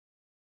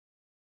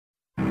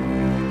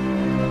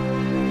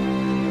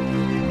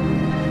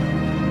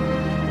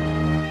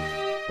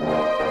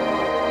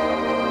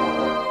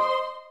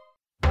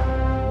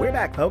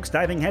back, folks,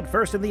 diving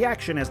headfirst in the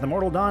action as the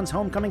Mortal Dawn's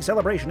homecoming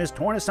celebration is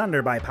torn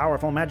asunder by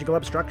powerful magical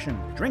obstruction.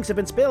 Drinks have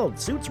been spilled,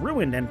 suits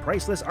ruined, and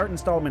priceless art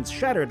installments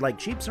shattered like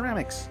cheap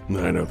ceramics.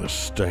 I know the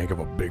stank of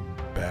a big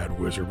bad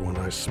wizard when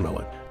I smell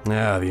it. The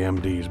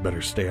MDs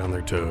better stay on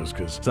their toes,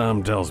 because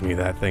some tells me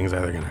that thing's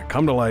either gonna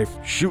come to life,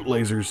 shoot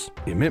lasers,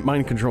 emit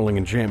mind-controlling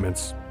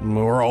enchantments,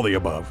 or all the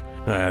above.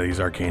 These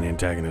arcane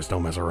antagonists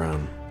don't mess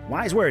around.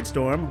 Wise words,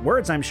 Storm.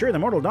 Words I'm sure the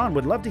Mortal Dawn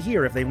would love to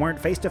hear if they weren't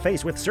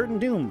face-to-face with certain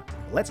doom.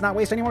 Let's not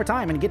waste any more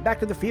time and get back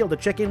to the field to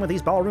check in with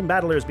these ballroom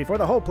battlers before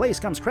the whole place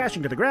comes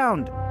crashing to the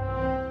ground.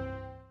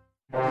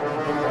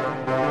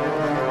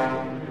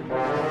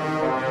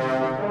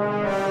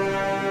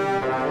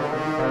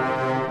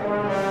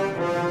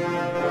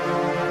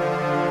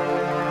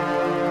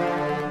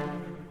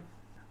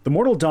 The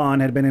Mortal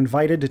Dawn had been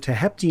invited to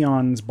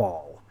Heption's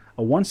Ball,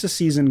 a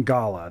once-a-season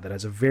gala that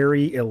has a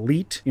very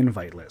elite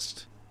invite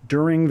list.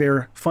 During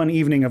their fun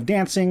evening of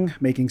dancing,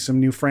 making some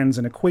new friends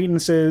and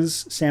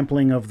acquaintances,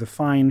 sampling of the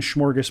fine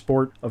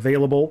smorgasbord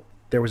available,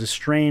 there was a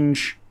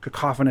strange,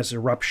 cacophonous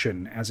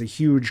eruption as a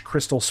huge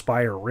crystal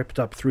spire ripped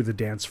up through the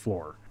dance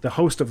floor. The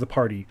host of the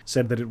party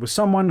said that it was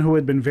someone who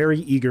had been very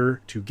eager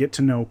to get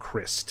to know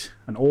Christ,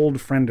 an old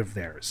friend of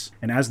theirs.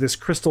 And as this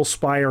crystal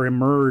spire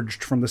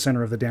emerged from the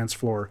center of the dance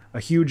floor, a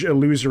huge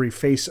illusory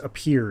face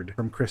appeared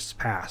from Christ's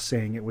past,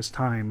 saying it was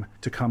time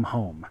to come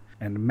home.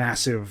 And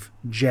massive,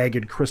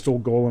 jagged crystal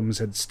golems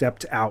had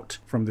stepped out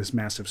from this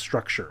massive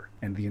structure,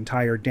 and the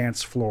entire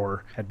dance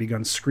floor had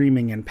begun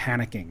screaming and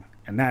panicking.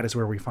 And that is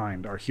where we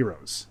find our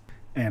heroes.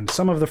 And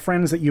some of the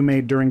friends that you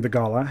made during the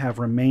gala have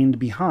remained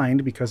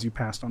behind because you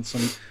passed on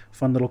some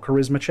fun little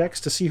charisma checks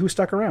to see who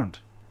stuck around.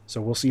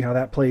 So we'll see how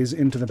that plays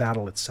into the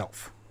battle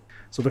itself.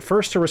 So the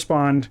first to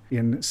respond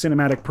in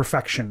cinematic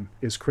perfection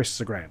is Chris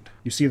Sagrand.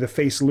 You see the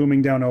face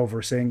looming down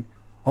over, saying,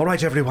 "All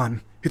right,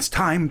 everyone, it's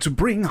time to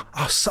bring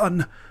our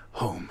son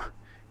home."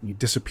 And he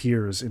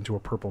disappears into a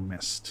purple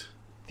mist.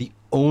 The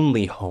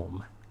only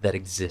home that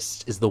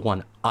exists is the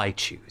one I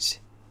choose.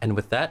 And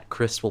with that,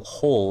 Chris will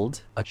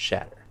hold a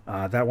shatter.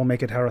 That will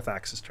make it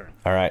Harathax's turn.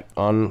 All right,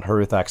 on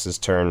Harathax's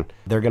turn,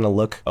 they're going to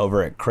look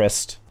over at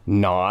Chris,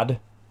 nod,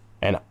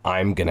 and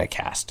I'm going to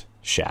cast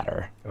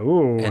Shatter.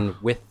 Oh. And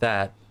with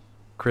that,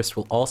 Chris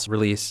will also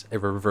release a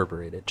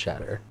reverberated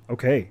shatter.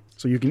 Okay,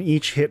 so you can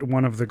each hit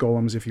one of the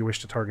golems if you wish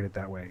to target it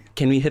that way.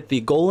 Can we hit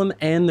the golem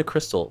and the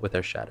crystal with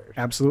our shatters?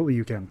 Absolutely,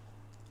 you can.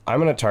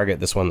 I'm going to target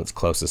this one that's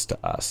closest to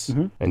us.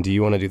 Mm-hmm. And do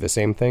you want to do the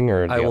same thing?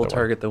 Or I will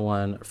target the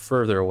one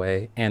further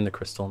away and the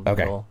crystal in the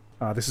middle.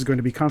 This is going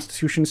to be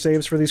Constitution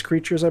saves for these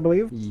creatures, I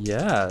believe?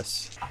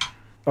 Yes.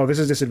 Oh, this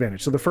is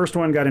disadvantage. So the first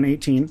one got an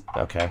 18.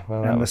 Okay.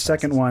 Well, and the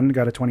second one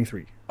got a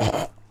 23.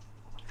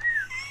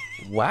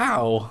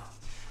 Wow.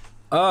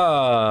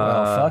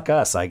 Well, fuck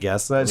us, I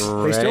guess. They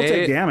still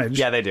take damage.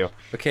 Yeah, they do.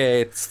 Okay,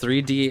 it's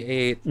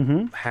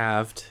 3d8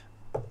 halved.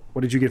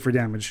 What did you get for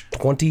damage?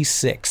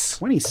 26.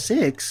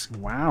 26?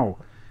 Wow.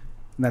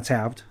 And that's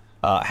halved.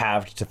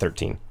 Halved to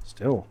 13.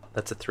 Still.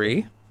 That's a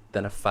 3,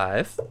 then a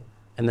 5,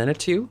 and then a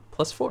 2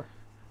 plus 4.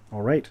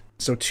 All right.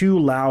 So two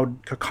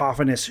loud,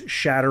 cacophonous,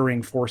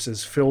 shattering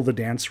forces fill the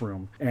dance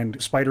room, and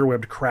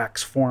spiderwebbed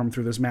cracks form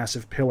through this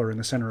massive pillar in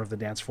the center of the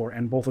dance floor,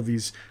 and both of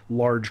these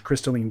large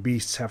crystalline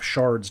beasts have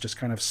shards just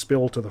kind of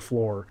spill to the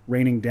floor,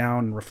 raining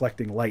down and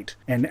reflecting light.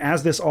 And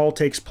as this all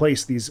takes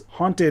place, these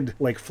haunted,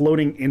 like,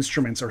 floating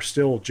instruments are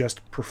still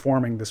just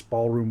performing this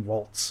ballroom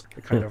waltz.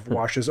 It kind of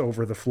washes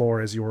over the floor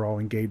as you are all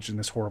engaged in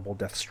this horrible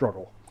death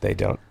struggle. They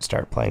don't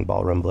start playing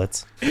Ballroom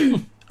Blitz.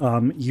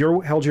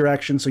 You held your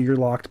action, so you're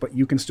locked, but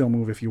you can still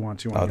move if you want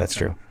to. Oh, that's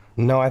true.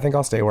 No, I think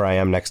I'll stay where I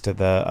am next to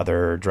the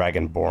other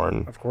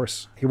Dragonborn. Of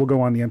course. He will go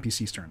on the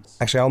NPC's turn.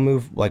 Actually, I'll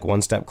move like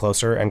one step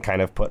closer and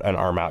kind of put an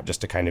arm out just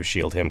to kind of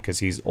shield him because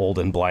he's old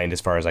and blind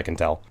as far as I can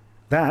tell.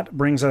 That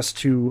brings us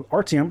to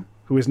Artyom,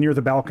 who is near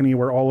the balcony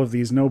where all of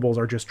these nobles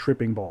are just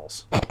tripping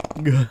balls.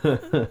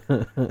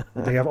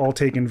 They have all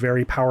taken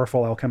very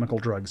powerful alchemical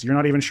drugs. You're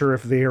not even sure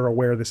if they are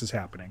aware this is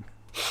happening.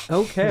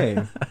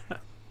 Okay.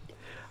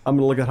 I'm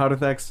gonna look at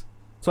Harathax.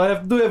 So I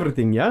have to do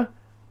everything, yeah?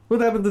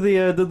 What happened to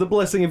the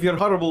blessing of your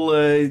horrible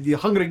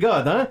hungry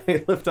god, huh?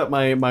 I lift up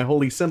my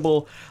holy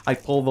symbol, I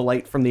pull the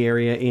light from the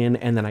area in,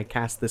 and then I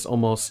cast this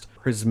almost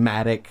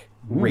prismatic,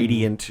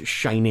 radiant,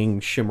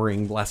 shining,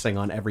 shimmering blessing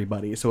on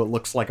everybody, so it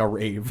looks like a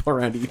rave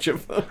around each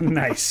of them.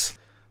 Nice.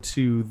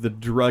 To the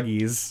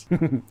druggies.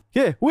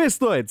 Yeah,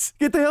 wastoids!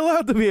 Get the hell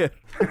out of here!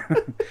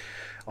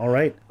 All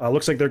right.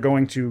 Looks like they're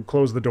going to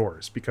close the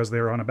doors because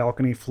they're on a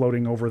balcony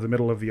floating over the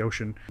middle of the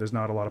ocean. There's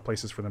not a lot of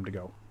places for them to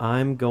go.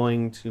 I'm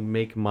going to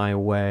make my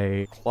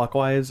way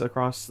clockwise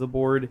across the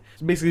board.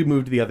 So basically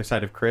move to the other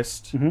side of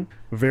Christ. Mm-hmm.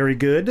 Very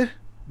good.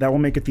 That will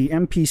make it the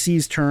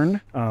NPC's turn.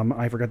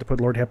 I forgot to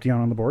put Lord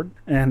Heption on the board.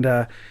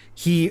 And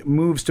he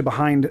moves to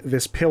behind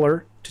this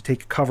pillar to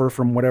take cover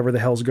from whatever the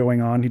hell's going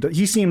on.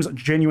 He seems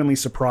genuinely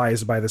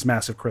surprised by this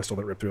massive crystal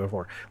that ripped through the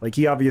floor. Like,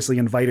 he obviously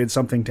invited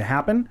something to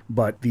happen,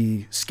 but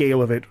the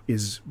scale of it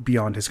is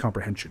beyond his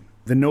comprehension.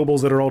 The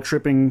nobles that are all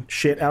tripping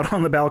shit out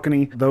on the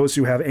balcony, those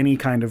who have any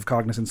kind of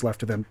cognizance left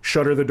to them,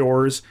 shutter the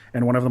doors,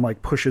 and one of them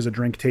like pushes a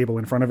drink table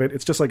in front of it.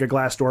 It's just like a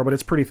glass door, but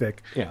it's pretty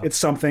thick. Yeah. It's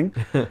something.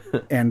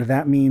 And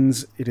that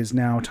means it is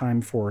now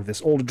time for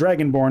this old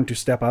dragonborn to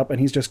step up, and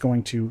he's just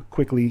going to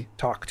quickly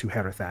talk to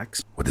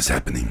Harithax. What is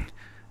happening?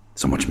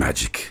 So much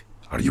magic.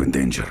 Are you in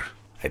danger?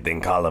 I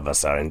think all of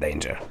us are in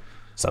danger.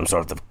 Some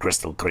sort of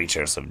crystal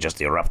creatures have just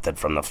erupted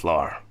from the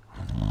floor.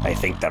 I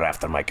think they're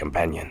after my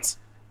companions.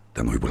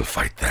 Then we will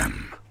fight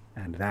them.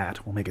 And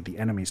that will make it the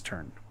enemy's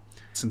turn.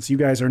 Since you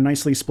guys are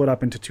nicely split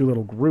up into two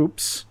little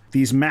groups,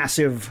 these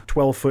massive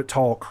 12-foot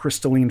tall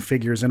crystalline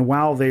figures, and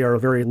while they are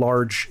very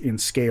large in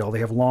scale, they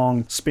have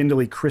long,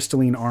 spindly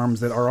crystalline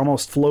arms that are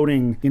almost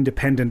floating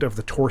independent of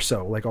the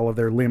torso, like all of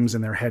their limbs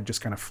and their head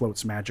just kind of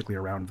floats magically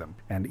around them.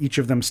 And each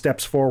of them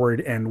steps forward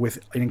and with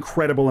an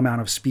incredible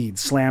amount of speed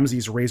slams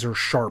these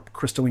razor-sharp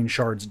crystalline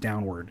shards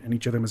downward, and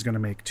each of them is going to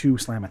make 2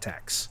 slam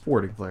attacks.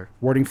 Warding flare.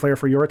 Warding flare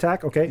for your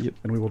attack, okay? Yep.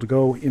 And we will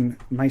go in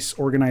nice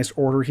organized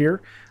order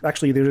here.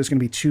 Actually, there's going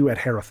to be 2 at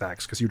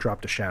Harithax because you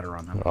dropped a shatter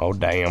on them. Oh,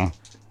 damn.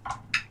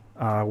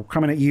 We're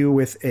coming at you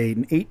with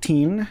an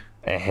 18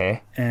 Uh-huh.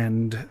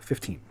 and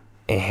 15.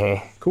 Uh-huh.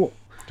 Cool.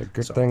 It's a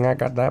good thing I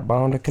got that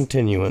bond of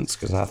continuance,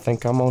 because I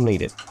think I'm going to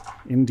need it.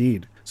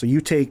 Indeed. So you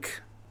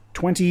take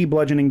 20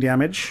 bludgeoning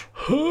damage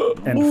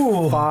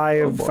and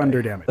 5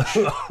 thunder damage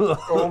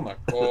Oh my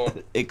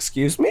god.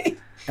 Excuse me?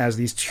 as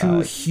these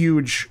 2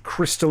 huge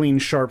crystalline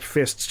sharp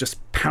fists just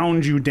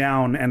pound you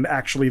down, and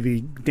actually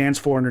the dance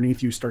floor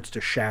underneath you starts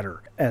to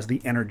shatter as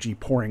the energy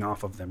pouring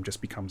off of them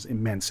just becomes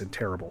immense and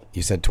terrible.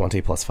 You said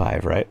 20 plus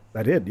 5, right?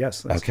 That did,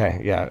 yes. That's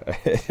Okay, yeah.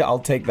 I'll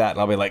take that, and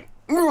I'll be like,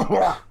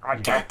 I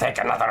can't take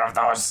another of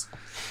those.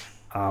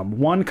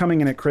 1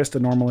 coming in at Chris, a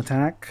normal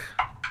attack.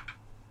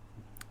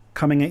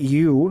 Coming at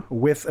you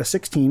with a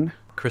 16.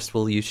 Chris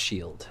will use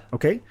shield.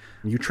 Okay,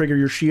 you trigger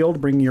your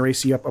shield, bringing your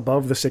AC up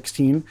above the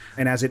 16,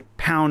 and as it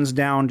pounds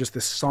down, just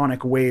this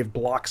sonic wave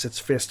blocks its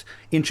fist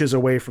inches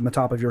away from the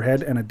top of your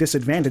head, and a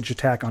disadvantage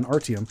attack on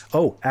Artyom.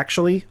 Oh,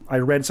 actually, I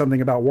read something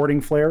about warding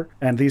flare,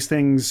 and these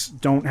things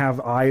don't have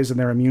eyes and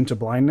they're immune to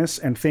blindness,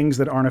 and things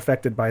that aren't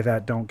affected by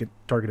that don't get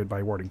targeted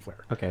by warding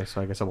flare. Okay,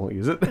 so I guess I won't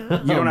use it.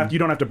 You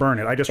don't have to burn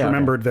it. I just Yeah, okay.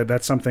 remembered that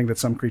that's something that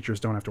some creatures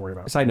don't have to worry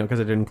about. Side note, because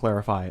I didn't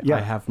clarify, Yeah.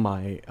 I have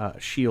my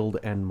shield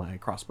and my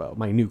crossbow,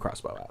 my new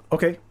crossbow out.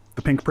 Okay,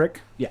 the pink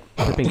prick. Yeah,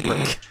 the pink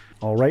prick.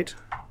 All right,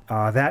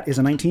 that is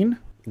a 19.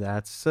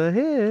 That's a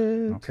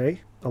hit.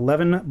 Okay,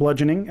 11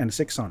 bludgeoning and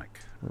 6 sonic.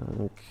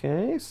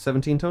 Okay,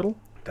 17 total.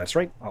 That's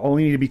right. I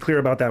only need to be clear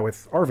about that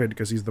with Arvid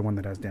because he's the one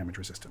that has damage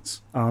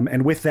resistance.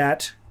 And with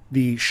that,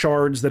 the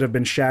shards that have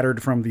been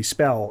shattered from the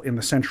spell in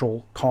the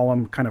central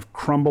column kind of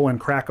crumble and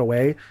crack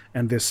away,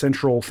 and this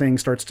central thing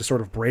starts to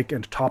sort of break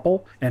and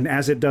topple. And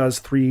as it does,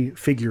 3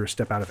 figures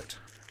step out of it.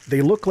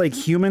 They look like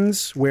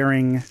humans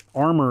wearing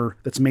armor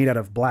that's made out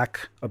of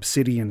black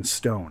obsidian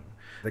stone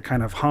that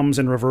kind of hums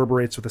and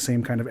reverberates with the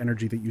same kind of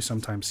energy that you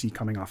sometimes see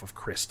coming off of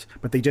Christ.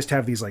 But they just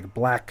have these like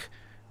black,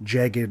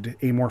 jagged,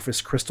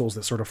 amorphous crystals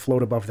that sort of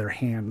float above their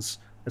hands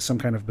as some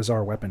kind of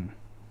bizarre weapon.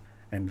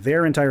 And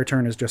their entire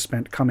turn is just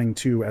spent coming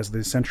to as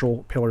the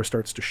central pillar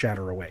starts to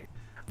shatter away.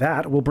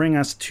 That will bring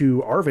us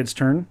to Arvid's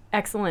turn.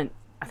 Excellent.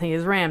 I think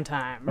it's ram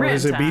time. Or Ram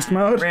is it time. beast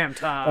mode? Ram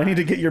time. I need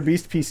to get your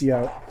beast PC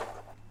out.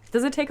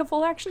 Does it take a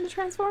full action to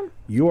transform?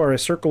 You are a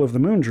Circle of the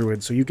Moon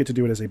druid, so you get to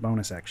do it as a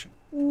bonus action.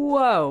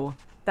 Whoa.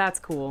 That's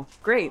cool.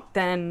 Great.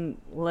 Then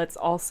let's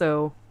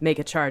also make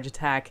a charge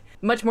attack.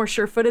 Much more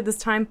sure-footed this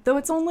time, though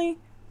it's only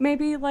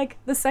maybe like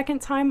the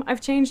second time I've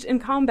changed in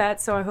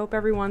combat, so I hope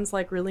everyone's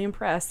like really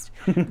impressed.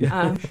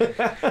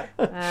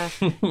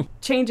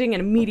 Changing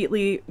and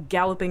immediately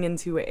galloping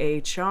into a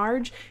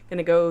charge.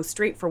 Gonna go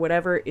straight for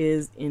whatever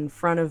is in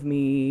front of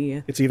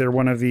me. It's either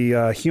one of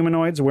the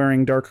humanoids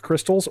wearing dark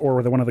crystals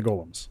or one of the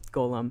golems.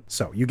 Golem.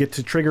 So you get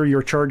to trigger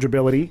your charge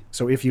ability.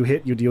 So if you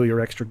hit, you deal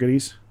your extra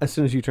goodies. As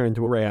soon as you turn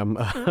into a ram,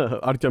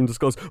 Artyom just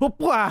goes,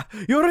 "Opla!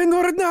 You're in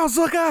it now,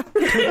 sucker!"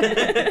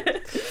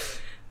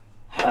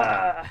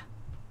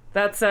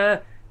 That's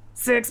a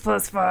 6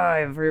 plus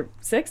 5 or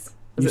 6?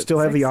 You still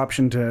have the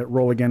option to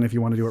roll again if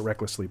you want to do it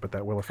recklessly, but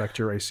that will affect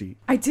your AC.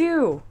 I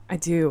do.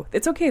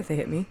 It's okay if they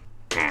hit me.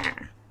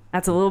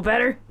 That's a little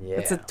better. Yeah.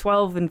 It's a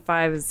 12 and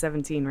 5 is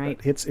 17,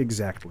 right? Hits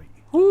exactly.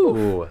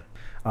 Ooh.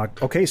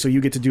 Okay, so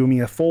you get to do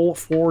me a full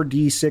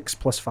 4d6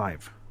 plus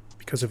 5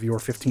 because of your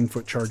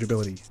 15-foot charge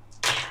ability.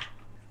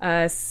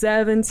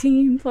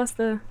 17 plus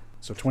the...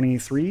 So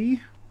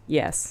 23?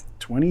 Yes.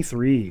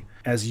 23.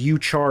 As you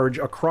charge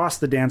across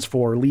the dance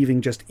floor, leaving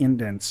just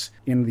indents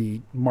in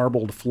the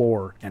marbled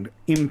floor and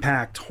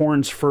impact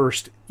horns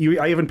first.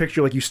 I even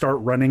picture like you start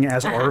running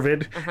as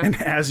Arvid,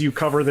 and as you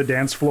cover the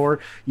dance floor,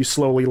 you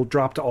slowly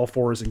drop to all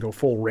fours and go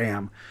full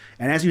ram.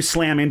 And as you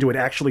slam into it,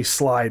 actually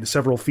slide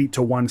several feet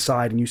to one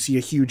side, and you see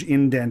a huge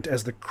indent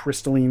as the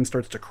crystalline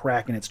starts to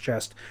crack in its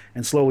chest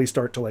and slowly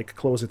start to like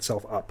close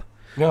itself up.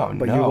 No,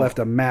 But you left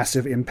a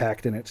massive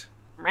impact in it.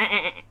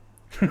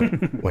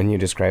 When you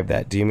describe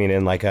that, do you mean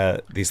in like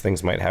these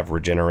things might have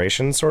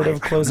regeneration sort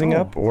of closing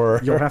up, or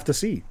You'll have to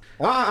see.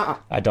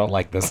 I don't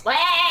like this.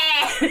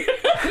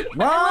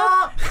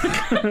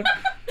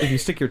 If you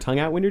stick your tongue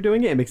out when you're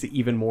doing it, it makes it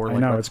even more. I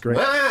like know, a- it's great.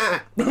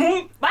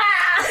 No.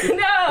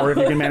 Or if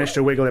you can manage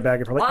to wiggle it back,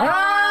 it's probably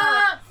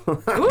Woo!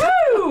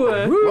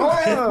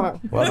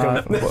 Welcome,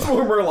 That's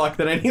more Murloc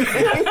than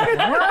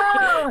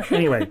anything.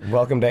 Anyway,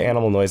 welcome to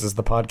Animal Noises,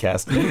 the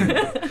podcast.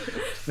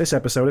 this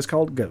episode is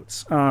called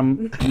Goats.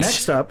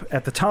 Next up,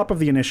 at the top of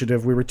the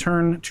initiative, we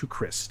return to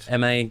Christ.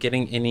 Am I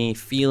getting any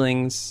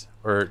feelings,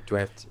 or do I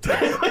have to?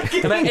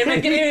 am I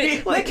getting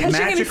any, like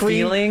catching any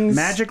feelings?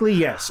 Magically,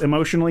 yes.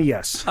 Emotionally,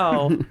 yes.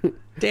 Oh,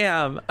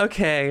 damn.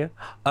 Okay.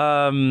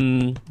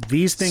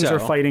 These things So- are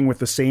fighting with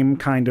the same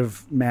kind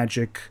of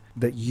magic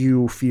that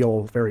you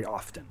feel very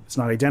often. It's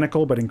not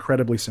identical, but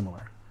incredibly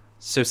similar.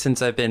 So since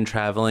I've been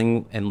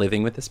traveling and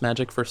living with this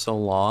magic for so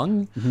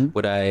long,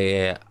 would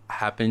I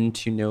happen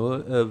to know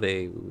of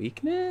a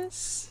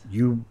weakness?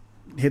 You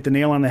hit the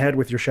nail on the head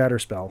with your shatter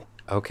spell.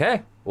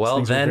 Okay. Well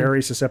Things are then,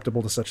 very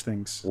susceptible to such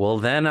things.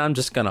 I'm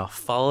just gonna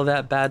follow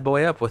that bad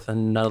boy up with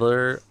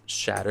another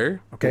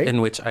shatter. Okay.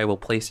 In which I will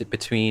place it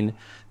between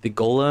the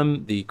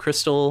golem, the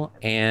crystal,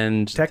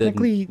 and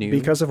Technically, the new...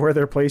 because of where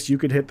they're placed, you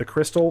could hit the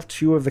crystal,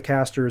 2 of the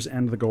casters,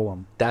 and the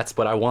golem. That's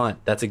what I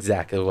want. That's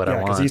exactly what I Yeah,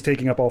 want. because he's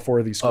taking up all 4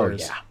 of these Oh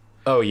squares. yeah.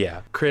 Oh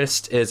yeah.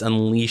 Christ is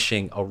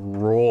unleashing a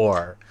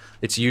roar.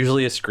 It's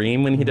usually a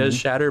scream when he does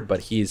shatter,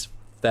 but he's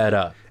fed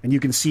up. And you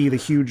can see the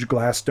huge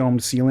glass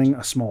domed ceiling.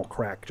 A small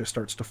crack just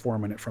starts to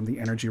form in it from the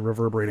energy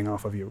reverberating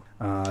off of you.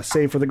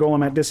 Save for the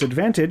golem at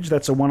disadvantage.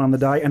 That's a 1 on the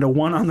die and a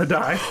 1 on the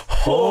die.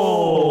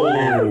 So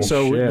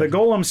the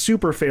golem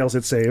super fails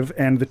its save,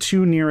 and the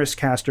 2 nearest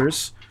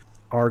casters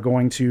are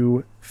going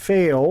to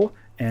fail.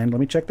 And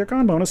let me check their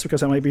con bonus, because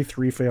that might be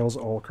 3 fails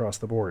all across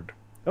the board.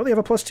 Oh, they have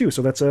a +2,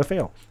 so that's a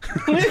fail.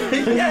 Is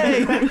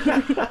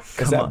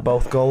that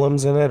both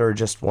golems in it, or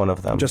just one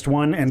of them? Just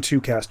 1 and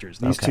 2 casters.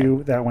 These Okay.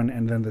 2, that one,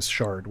 and then this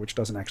shard, which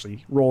doesn't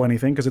actually roll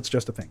anything because it's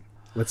just a thing.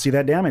 Let's see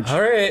that damage.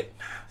 All right.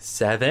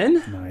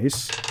 7,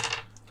 Nice.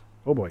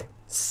 Oh boy.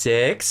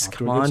 6. Off to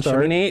Come a good on, start.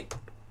 terminate.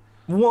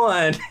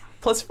 1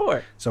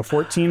 +4. So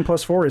 14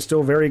 plus 4 is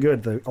still very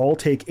good. They all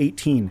take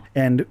 18.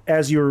 And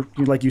as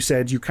like you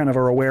said, you kind of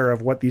are aware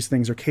of what these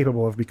things are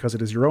capable of because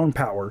it is your own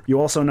power. You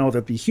also know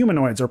that the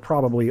humanoids are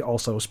probably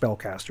also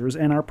spellcasters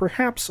and are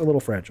perhaps a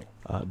little fragile.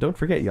 Don't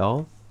forget,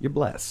 y'all, you're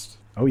blessed.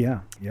 Oh yeah,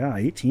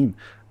 18.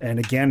 And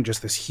again,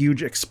 just this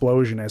huge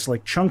explosion as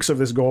like chunks of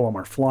this golem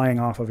are flying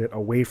off of it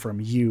away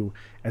from you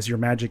as your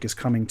magic is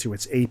coming to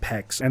its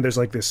apex. And there's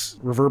like this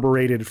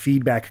reverberated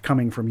feedback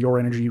coming from your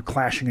energy, you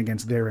clashing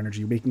against their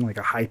energy, making like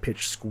a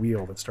high-pitched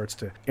squeal that starts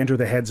to enter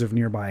the heads of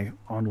nearby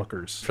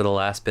onlookers. For the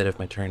last bit of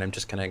my turn, I'm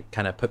just going to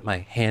kind of put my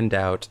hand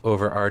out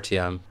over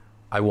Artyom.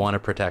 I want to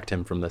protect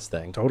him from this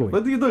thing. Totally.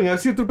 What are you doing? I'm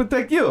here to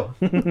protect you.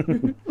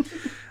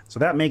 So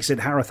that makes it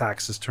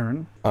Harathax's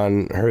turn.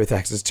 On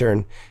Harathax's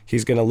turn,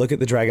 he's going to look at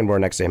the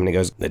Dragonborn next to him and he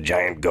goes, "The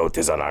giant goat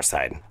is on our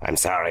side. I'm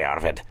sorry,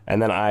 Arvid."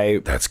 And then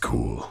That's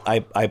cool. I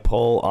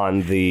pull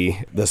on the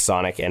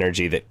sonic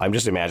energy that I'm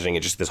just imagining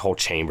it, just this whole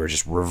chamber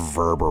just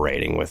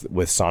reverberating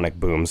with sonic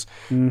booms.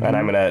 And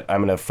I'm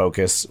gonna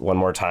focus one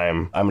more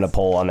time. I'm gonna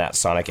pull on that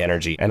sonic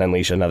energy and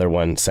unleash another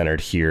one centered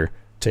here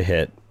to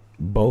hit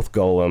both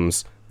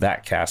golems.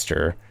 That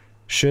caster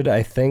should,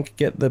 I think,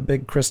 get the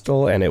big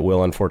crystal, and it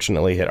will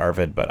unfortunately hit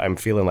Arvid, but I'm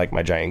feeling like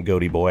my giant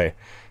goaty boy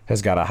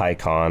has got a high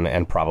con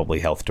and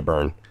probably health to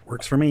burn.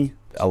 Works for me.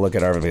 I'll look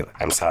at Arvid and be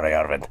like, "I'm sorry,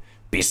 Arvid.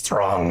 Be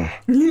strong."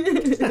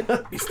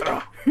 Be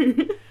strong.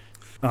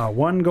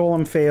 1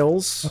 golem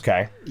fails.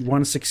 Okay.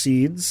 1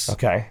 succeeds.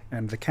 Okay.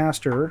 And the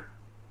caster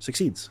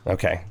succeeds.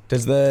 Okay.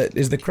 Is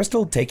the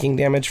crystal taking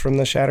damage from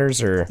the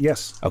shatters, or?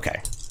 Yes.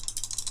 Okay.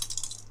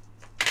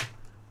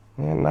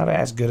 Not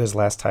as good as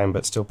last time,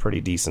 but still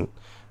pretty decent.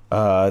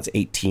 It's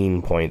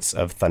 18 points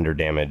of thunder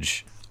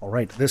damage. All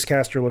right. This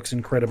caster looks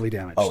incredibly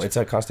damaged. Oh, it's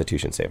a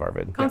Constitution save,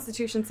 Arvid.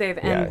 Constitution save.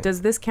 And Yeah.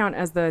 does this count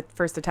as the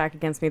first attack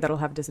against me that'll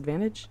have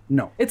disadvantage?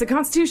 No. It's a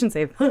Constitution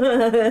save.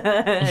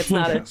 It's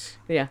not Yes.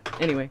 Yeah.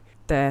 Anyway,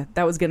 that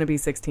was going to be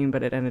 16,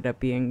 but it ended up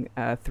being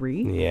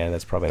 3. Yeah,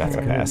 that's probably not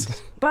going to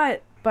pass.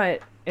 But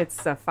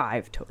it's a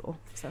 5 total.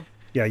 So.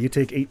 Yeah, you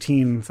take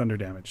 18 thunder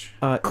damage.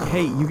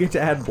 Hey, you get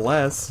to add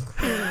bless.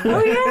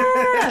 Oh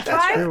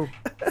yeah,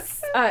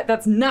 5.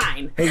 That's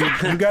 9. Hey,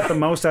 you got the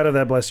most out of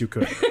that bless you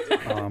could.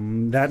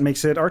 That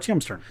makes it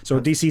Artyom's turn.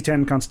 So DC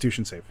 10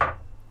 Constitution save.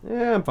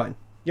 Yeah, I'm fine.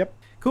 Yep.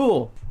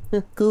 Cool.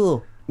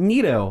 Cool.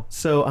 Neato.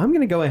 So I'm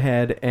going to go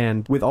ahead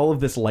and with all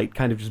of this light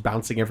kind of just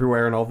bouncing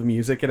everywhere and all the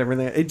music and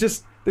everything,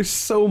 there's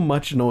so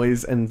much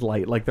noise and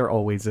light like there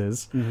always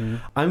is.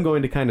 I'm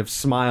going to kind of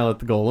smile at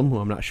the golem, who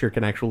I'm not sure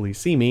can actually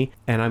see me,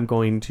 and I'm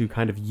going to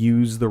kind of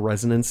use the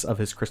resonance of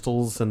his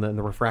crystals and then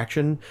the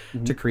refraction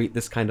to create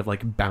this kind of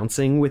like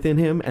bouncing within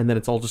him, and then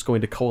it's all just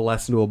going to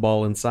coalesce into a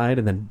ball inside,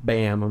 and then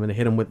bam, I'm going to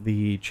hit him with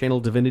the Channel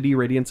Divinity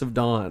Radiance of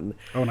Dawn.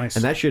 Oh, nice.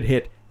 And that should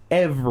hit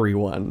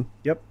everyone.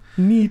 Yep.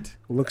 Neat.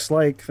 Looks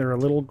like they're a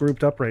little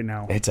grouped up right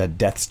now. It's a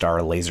Death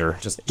Star laser.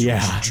 Just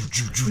Yeah.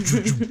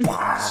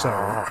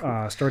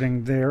 So,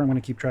 starting there, I'm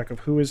going to keep track of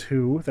who is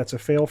who. That's a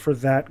fail for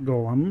that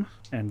golem,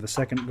 and the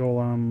second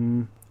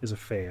golem is a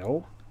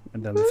fail.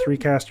 And then the 3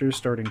 casters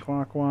starting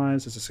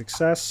clockwise is a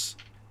success,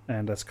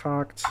 and that's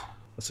cocked,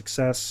 a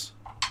success,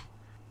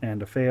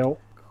 and a fail.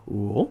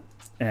 Cool.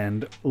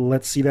 And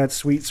let's see that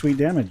sweet, sweet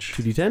damage.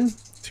 2d10.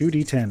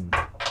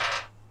 2d10.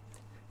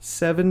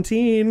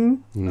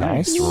 17.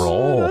 nice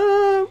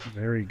roll.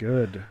 Very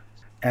good.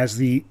 As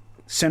the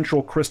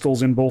central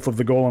crystals in both of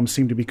the golems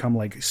seem to become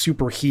like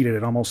superheated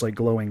and almost like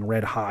glowing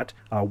red hot,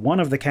 one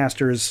of the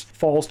casters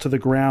falls to the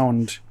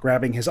ground,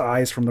 grabbing his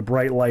eyes from the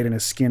bright light and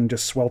his skin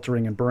just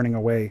sweltering and burning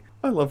away.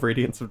 I love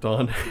Radiance of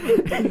Dawn.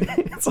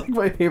 It's like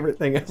my favorite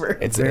thing ever.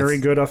 It's Very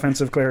good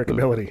offensive cleric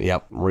ability.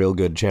 Yep, real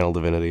good channel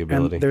divinity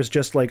ability. And there's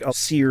just like a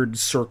seared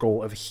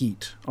circle of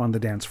heat on the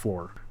dance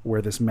floor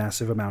where this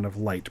massive amount of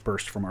light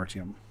burst from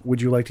Artyom.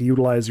 Would you like to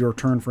utilize your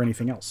turn for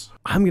anything else?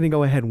 I'm going to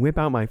go ahead and whip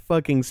out my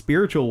fucking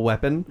spiritual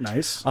weapon.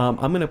 Nice. I'm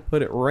going to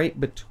put it right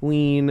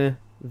between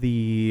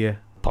the...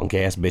 Punk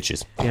ass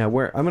bitches. Yeah,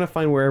 where I'm going to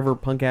find wherever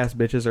punk-ass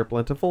bitches are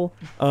plentiful.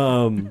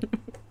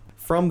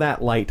 From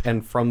that light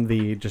and from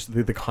the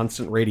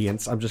constant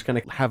radiance, I'm just going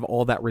to have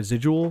all that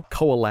residual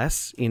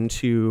coalesce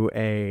into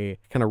a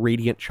kind of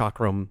radiant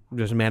chakram,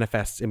 just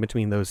manifests in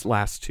between those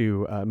last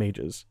 2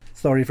 mages.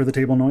 Sorry for the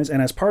table noise.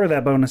 And as part of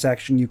that bonus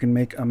action, you can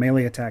make a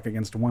melee attack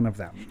against one of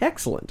them.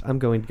 Excellent. I'm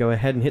going to go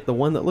ahead and hit the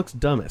one that looks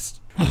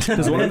dumbest.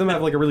 Does one of them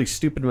have like a really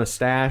stupid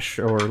mustache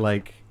or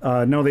like...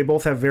 No, they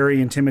both have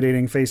very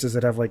intimidating faces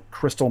that have like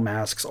crystal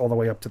masks all the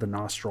way up to the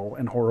nostril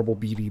and horrible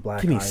beady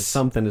black Give me eyes.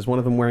 something. Is one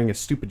of them wearing a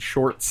stupid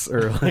shorts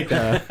or like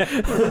a...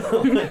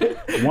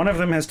 One of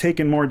them has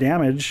taken more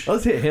damage.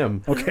 Let's hit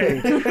him.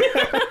 Okay.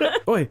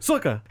 Oi,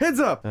 Suka, heads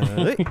up!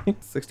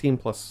 16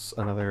 plus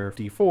another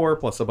d4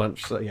 plus a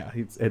bunch. So yeah,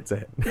 it's a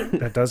hit.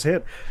 That does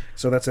hit.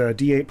 So that's a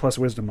d8 plus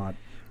wisdom mod.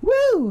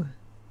 Woo!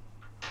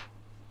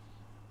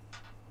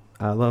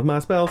 I love my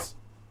spells.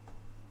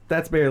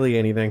 That's barely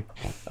anything.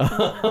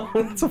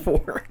 It's a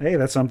 4. Hey,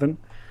 that's something.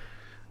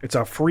 It's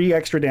a free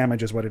extra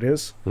damage is what it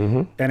is.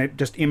 Mm-hmm. And it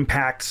just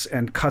impacts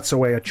and cuts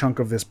away a chunk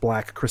of this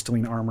black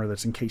crystalline armor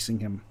that's encasing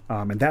him.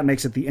 And that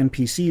makes it the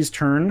NPC's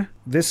turn.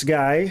 This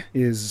guy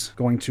is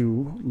going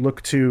to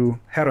look to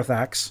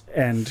Herothax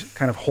and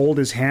kind of hold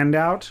his hand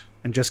out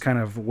and just kind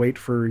of wait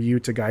for you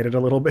to guide it a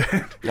little bit.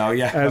 Oh,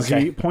 yeah. As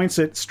okay. he points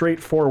it straight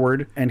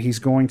forward, and he's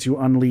going to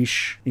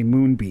unleash a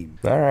moonbeam.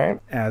 All right.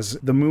 As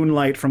the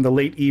moonlight from the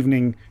late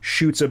evening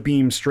shoots a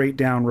beam straight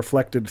down,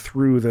 reflected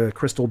through the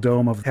crystal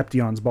dome of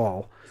Heption's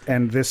ball.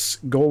 And this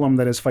golem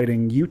that is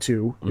fighting you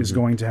two is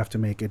going to have to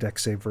make a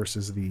dex save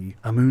versus the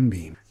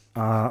moonbeam.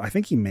 I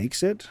think he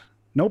makes it.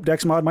 Nope,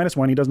 dex mod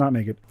 -1. He does not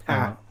make it.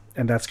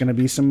 And that's going to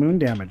be some moon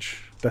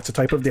damage. That's a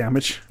type of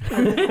damage.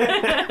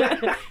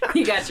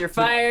 You got your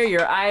fire,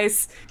 your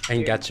ice. And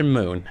you got your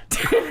moon.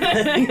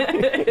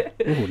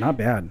 Ooh, not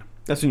bad.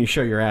 That's when you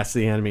show your ass to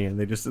the enemy and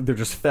they're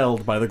just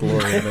felled by the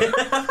glory of it.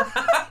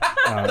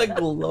 The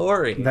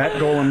glory. That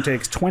golem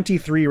takes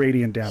 23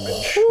 radiant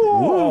damage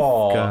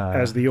God.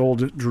 as the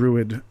old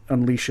druid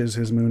unleashes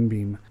his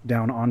moonbeam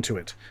down onto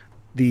it.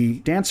 The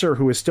dancer,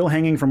 who is still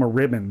hanging from a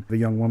ribbon, the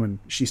young woman,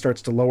 she starts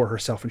to lower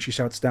herself and she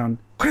shouts down,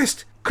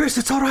 Christ,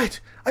 it's all right.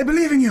 I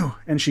believe in you.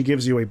 And she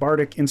gives you a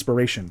bardic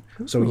inspiration.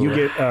 So you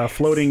get a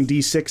floating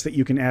D6 that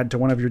you can add to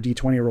one of your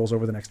D20 rolls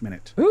over the next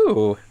minute.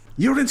 Ooh.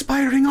 You're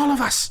inspiring all of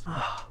us.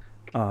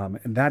 And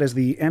that is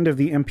the end of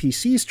the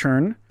NPC's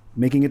turn,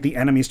 making it the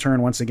enemy's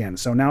turn once again.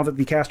 So now that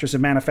the casters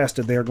have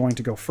manifested, they are going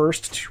to go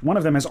first. One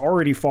of them has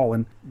already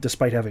fallen,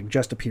 despite having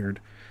just appeared.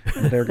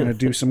 And they're going to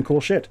do some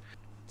cool shit.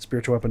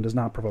 Spiritual weapon does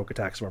not provoke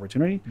attacks of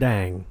opportunity.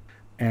 Dang.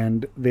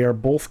 And they are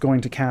both going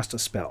to cast a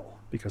spell,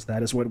 because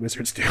that is what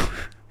wizards do.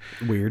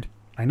 Weird.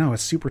 I know,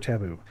 it's super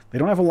taboo. They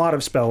don't have a lot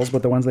of spells,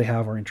 but the ones they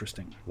have are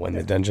interesting. When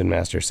the dungeon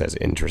master says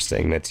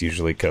interesting, that's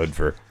usually code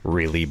for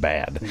really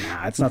bad.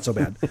 Nah, it's not so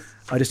bad.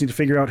 I just need to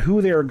figure out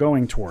who they are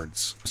going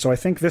towards. So I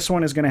think this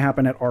one is going to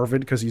happen at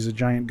Arvid, because he's a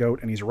giant goat,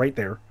 and he's right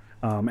there,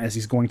 as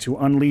he's going to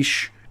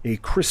unleash a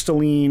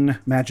crystalline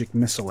magic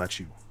missile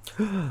at you.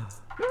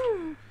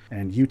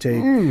 And you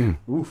take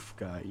Oof,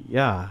 guy.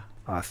 Yeah.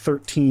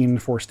 13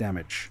 force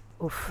damage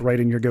right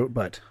in your goat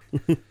butt.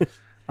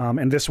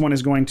 And this one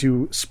is going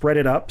to spread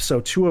it up.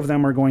 So 2 of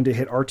them are going to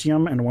hit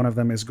Artyom, and 1 of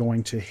them is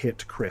going to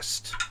hit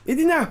Christ.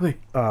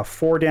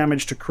 4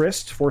 damage to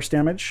Christ, force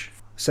damage,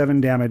 7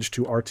 damage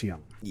to Artyom.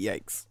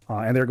 Yikes.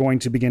 And they're going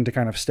to begin to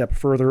kind of step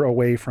further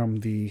away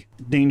from the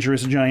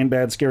dangerous, giant,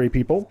 bad, scary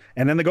people.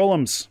 And then the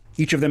golems,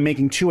 each of them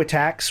making 2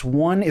 attacks.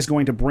 One is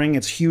going to bring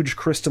its huge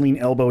crystalline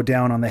elbow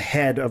down on the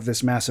head of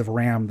this massive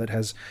ram that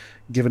has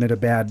given it a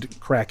bad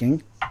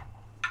cracking.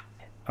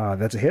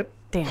 That's a hit.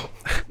 Damn.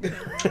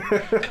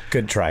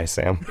 Good try,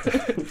 Sam.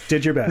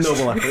 Did your best.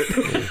 Noble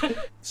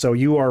effort. So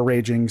you are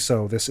raging,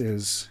 so this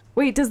is...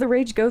 Wait, does the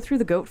rage go through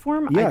the goat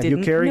form? I Yeah, you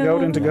didn't carry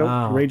goat know. into goat,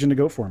 Wow. rage into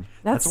goat form.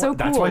 That's so cool.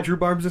 That's why Drew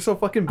Barbs are so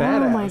fucking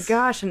badass. Oh my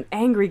gosh, an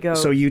angry goat.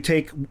 So you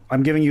take...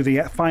 I'm giving you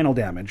the final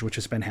damage, which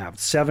has been halved.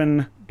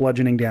 7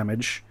 bludgeoning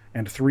damage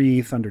and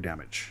 3 thunder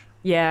damage.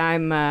 Yeah,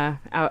 I'm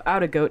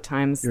out of goat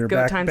times. You're goat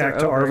back times to are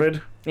over.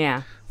 Arvid.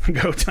 Yeah.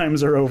 Go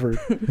times are over.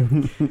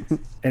 And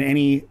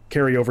any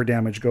carryover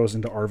damage goes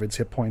into Arvid's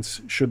hit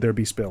points should there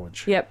be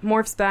spillage. Yep,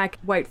 morphs back.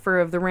 White fur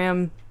of the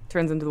ram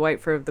turns into the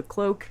white fur of the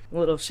cloak. A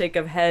little shake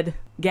of head,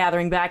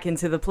 gathering back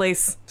into the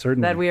place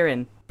Certainly. that we are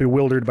in.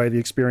 Bewildered by the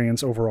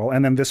experience overall.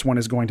 And then this one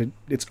is going to...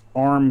 Its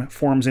arm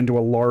forms into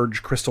a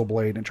large crystal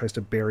blade and tries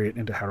to bury it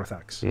into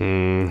Haruthax.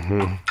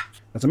 Mm-hmm.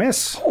 That's a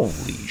miss. Holy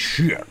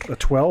shit. A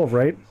 12,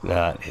 right?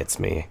 It hits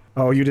me.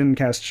 Oh, you didn't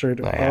cast shirt.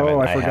 I haven't.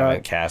 I forgot.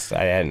 haven't cast.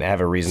 I didn't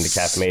have a reason to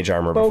cast mage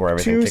armor before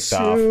everything too kicked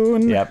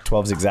soon. off. Yep,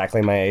 12's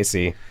exactly my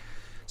AC.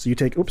 So you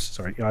take... Oops,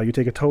 sorry. You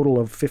take a total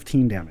of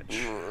 15 damage.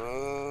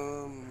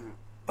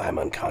 I'm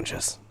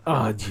unconscious.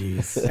 Oh,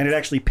 jeez. And it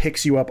actually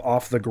picks you up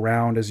off the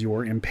ground as you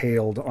are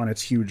impaled on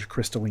its huge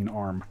crystalline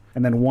arm.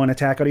 And then 1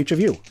 attack on each of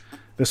you.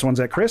 This one's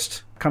at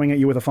Christ, coming at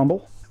you with a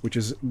fumble, which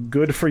is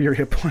good for your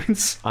hit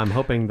points. I'm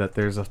hoping that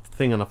there's a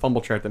thing on a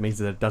fumble chart that means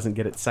that it doesn't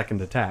get its second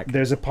attack.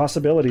 There's a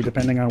possibility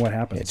depending on what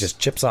happens. It just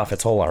chips off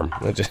its whole arm.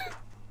 It just...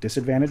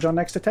 Disadvantage on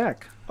next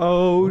attack.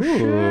 Oh,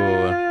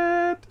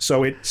 shit.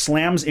 So it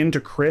slams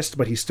into Christ,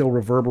 but he's still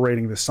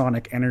reverberating the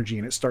sonic energy,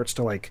 and it starts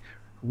to like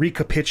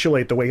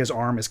recapitulate the way his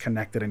arm is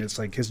connected, and it's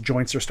like his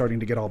joints are starting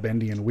to get all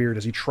bendy and weird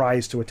as he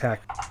tries to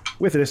attack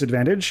with a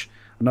disadvantage.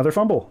 Another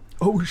fumble,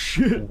 Oh,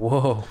 shit.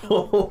 Whoa.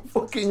 Oh,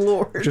 fucking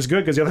lord. which is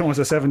good because the other one was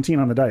a 17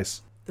 on the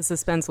dice. The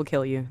suspense will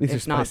kill you. These are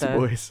if not spicy the,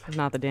 boys. If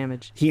not the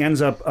damage. He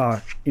ends up,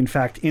 in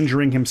fact,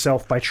 injuring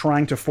himself by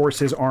trying to force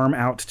his arm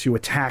out to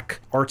attack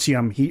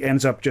Artyom. He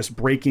ends up just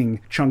breaking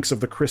chunks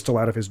of the crystal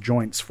out of his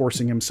joints,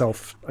 forcing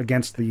himself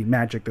against the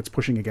magic that's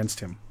pushing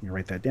against him. You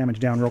write that damage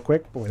down real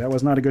quick. Boy, that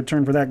was not a good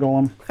turn for that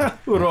golem.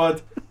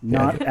 Urod.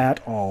 Not at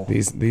all.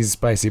 These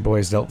spicy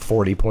boys dealt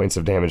 40 points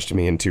of damage to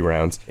me in 2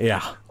 rounds.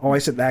 Yeah. Oh, I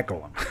said that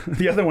golem.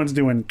 The other one's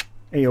doing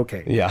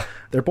A-okay. Yeah.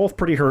 They're both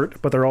pretty hurt,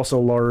 but they're also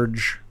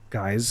large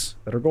guys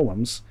that are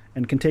golems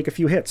and can take a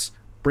few hits.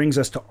 Brings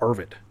us to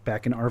Arvid,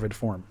 back in Arvid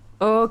form.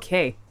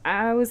 Okay.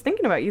 I was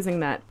thinking about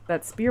using that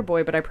spear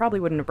boy, but I probably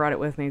wouldn't have brought it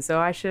with me. So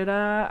I should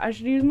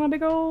use my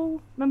big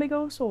ol'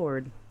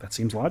 sword. That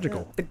seems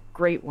logical. The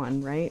great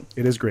one, right?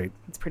 It is great.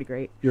 It's pretty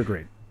great. You're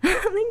great.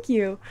 Thank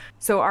you.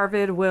 So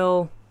Arvid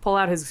will pull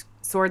out his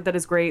sword that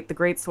is great, the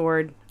great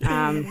sword.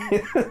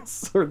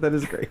 Sword, that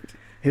is great.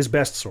 His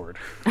best sword.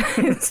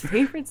 His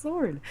favorite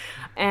sword,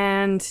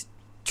 and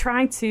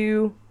try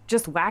to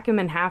just whack him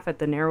in half at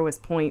the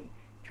narrowest point,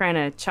 trying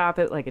to chop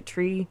it like a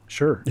tree.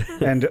 Sure.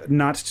 And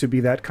not to be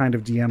that kind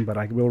of DM, but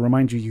I will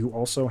remind you, you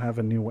also have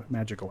a new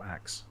magical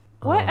axe.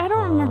 What? I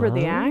don't remember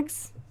the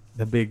axe.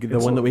 The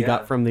one that we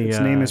got from the... Its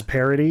name is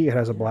Parody. It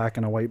has a black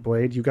and a white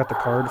blade. You got the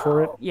card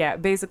for it. Yeah,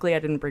 basically I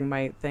didn't bring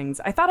my things.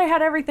 I thought I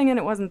had everything and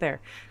it wasn't there.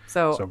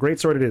 So great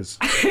sword it is.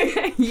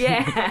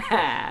 yeah.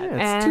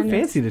 Yeah, it's too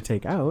fancy to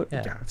take out.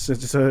 Yeah,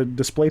 it's a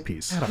display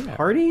piece.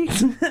 Party?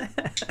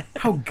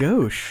 How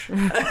gauche.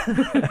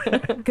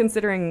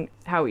 Considering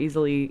how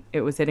easily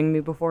it was hitting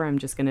me before, I'm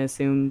just going to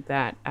assume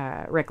that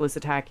reckless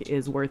attack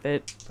is worth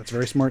it. That's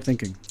very smart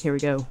thinking. Here we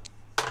go.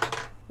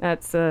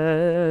 That's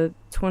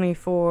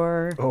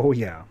 24. Oh,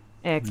 yeah.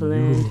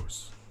 Excellent.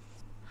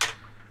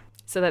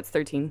 So that's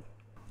 13.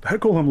 That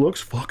golem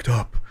looks fucked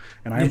up.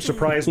 And I am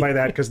surprised by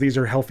that because these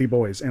are healthy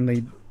boys and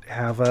they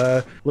have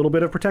a little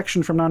bit of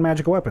protection from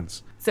non-magical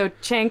weapons. So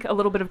Chank, a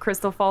little bit of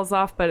crystal falls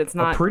off, but it's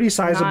not A pretty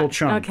sizable not-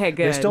 chunk. Okay,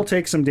 good. They still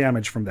take some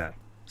damage from that.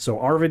 So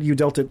Arvid, you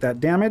dealt it that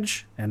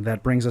damage, and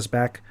that brings us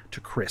back to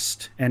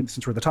Christ. And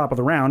since we're at the top of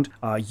the round,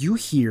 you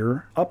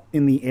hear up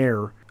in the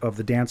air of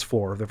the dance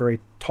floor, the very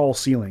tall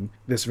ceiling,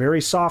 this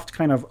very soft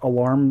kind of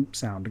alarm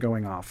sound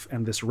going off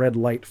and this red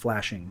light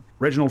flashing.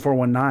 Reginald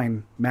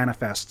 419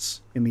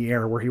 manifests in the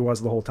air where he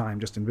was the whole time,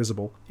 just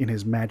invisible, in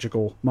his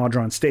magical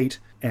Modron state,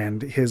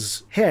 and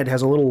his head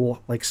has a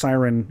little like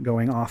siren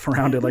going off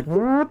around it, like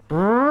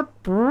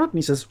and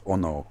he says, Oh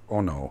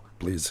no,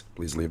 please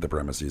leave the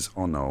premises.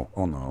 Oh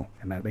no.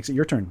 and that makes it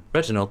your turn.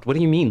 Reginald, what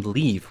do you mean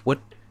leave? What?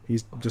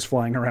 He's just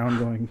flying around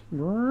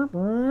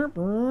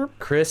going,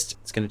 Christ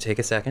is going to take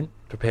a second,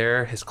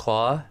 prepare his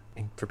claw,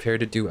 and prepare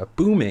to do a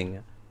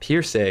booming,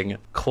 piercing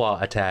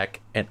claw attack.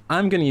 And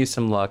I'm going to use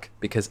some luck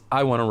because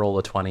I want to roll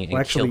a 20 and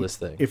well, actually, kill this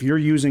thing. if you're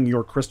using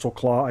your crystal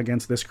claw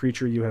against this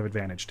creature, you have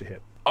advantage to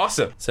hit.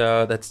 Awesome.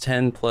 So that's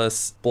 10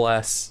 plus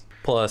bless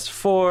plus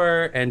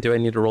 4. And do I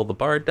need to roll the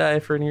bard die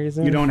for any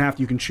reason? You don't have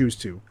to, you can choose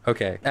to.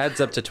 Okay. Adds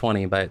up to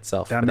 20 by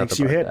itself. That without makes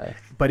the you bard hit. die.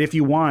 But if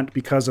you want,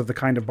 because of the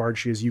kind of bard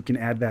she is, you can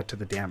add that to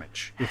the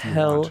damage if you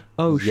Hell. want.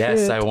 Oh, yes,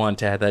 shit. I want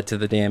to add that to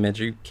the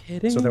damage. Are you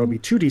kidding? So that would be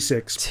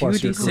 2d6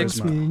 plus your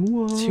 2d6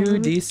 charisma.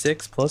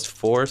 2d6 plus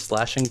 4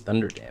 slashing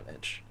thunder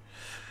damage.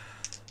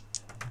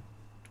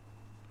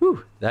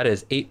 Whew, that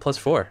is 8 plus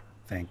 4.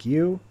 Thank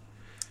you.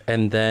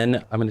 And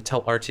then I'm going to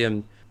tell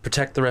Artyom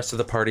protect the rest of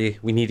the party.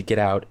 We need to get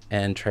out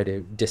and try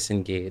to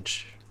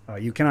disengage.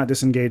 You cannot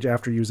disengage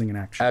after using an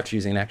action. After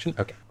using an action?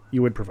 Okay.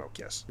 You would provoke,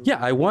 yes. Yeah,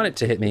 I want it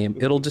to hit me.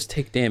 It'll just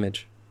take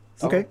damage.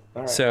 Okay.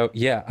 So,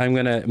 yeah, I'm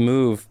going to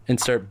move and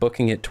start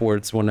booking it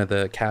towards one of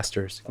the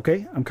casters.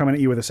 Okay, I'm coming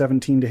at you with a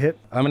 17 to hit.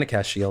 I'm going to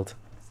cast shield.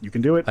 You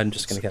can do it. I'm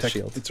just gonna cast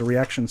shield. It's a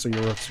reaction, so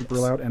you're super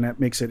loud, and that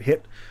makes it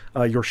hit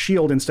your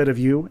shield instead of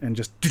you, and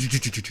just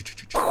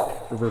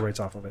reverberates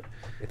off of it.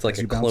 It's like As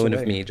a you bounce clone of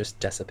away. me just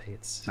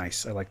dissipates.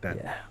 Nice, I like that.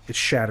 Yeah. It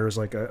shatters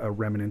like a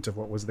remnant of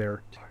what was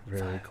there.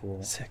 Very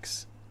cool.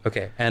 6.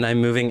 Okay, and I'm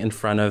moving in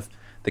front of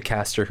the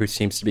caster who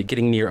seems to be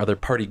getting near other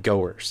party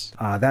goers.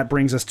 That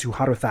brings us to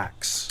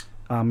Harothax.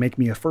 Make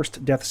me a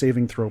first death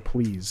saving throw,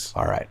 please.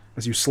 All right.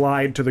 As you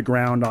slide to the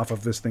ground off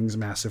of this thing's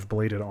massive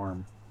bladed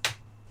arm.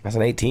 That's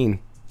an 18.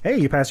 Hey,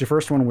 you passed your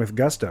first one with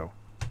gusto.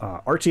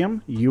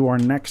 Artyom, you are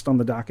next on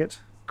the docket.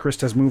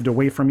 Christ has moved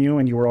away from you,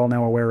 and you are all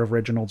now aware of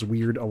Reginald's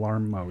weird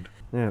alarm mode.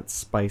 That's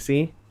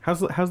spicy. How's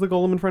the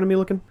golem in front of me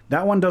looking?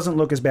 That one doesn't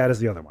look as bad as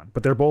the other one,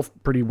 but they're both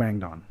pretty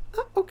wanged on.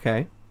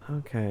 Okay.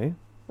 All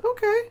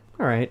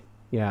right.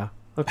 Yeah.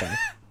 Okay.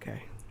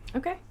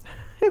 Okay.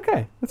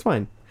 Okay. That's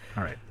fine.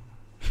 All right.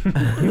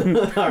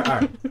 All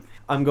right.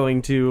 I'm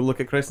going to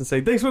look at Chris and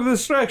say, thanks for the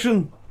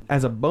distraction.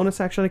 As a bonus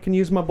action, I can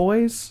use my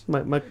boys.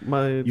 My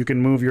You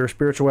can move your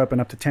spiritual weapon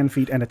up to 10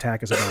 feet and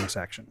attack as a bonus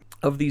action.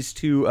 Of these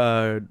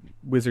two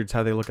wizards,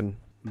 how they looking?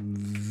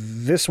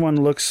 This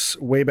one looks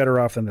way better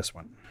off than this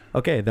one.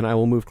 Okay, then I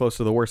will move close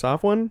to the worse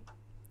off one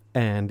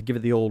and give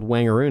it the old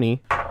Wangaroony.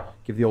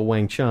 Give the old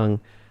Wang Chung.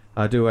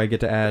 Do I get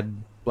to add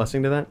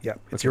blessing to that? Yeah,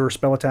 it's your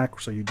spell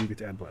attack, so you do get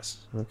to add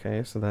bless.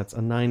 Okay, so that's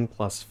a 9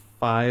 plus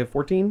 5,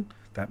 14.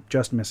 That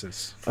just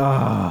misses.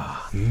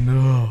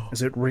 No.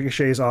 As it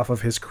ricochets off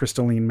of his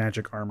crystalline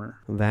magic armor.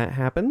 That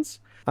happens.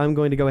 I'm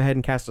going to go ahead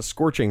and cast a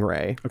Scorching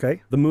Ray.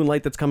 Okay. The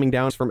moonlight that's coming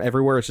down from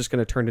everywhere is just going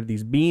to turn into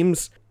these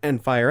beams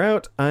and fire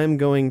out. I'm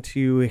going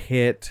to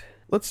hit...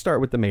 Let's start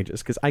with the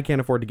mages, because I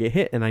can't afford to get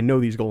hit, and I know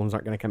these golems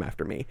aren't going to come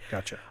after me.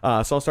 Gotcha.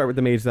 So I'll start with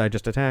the mage that I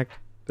just attacked.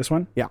 This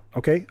one? Yeah.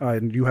 Okay,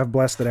 and you have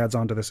bless that adds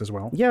on to this as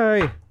well.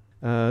 Yay!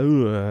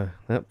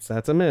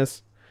 That's a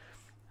miss.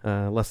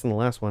 Less than the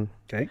last one.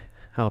 Okay.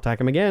 I'll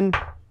attack him again.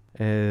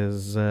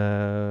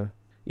 That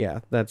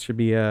should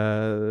be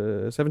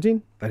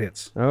 17. That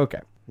hits. Okay.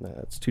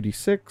 That's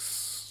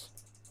 2d6.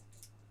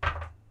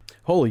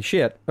 Holy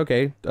shit.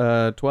 Okay.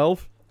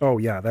 12. Oh,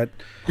 yeah, that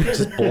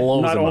Just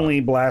blows not him only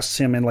up. blasts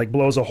him and, like,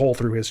 blows a hole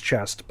through his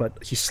chest, but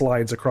he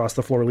slides across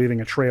the floor, leaving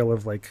a trail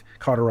of, like,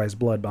 cauterized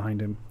blood behind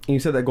him. You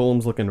said that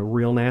golem's looking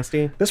real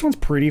nasty? This one's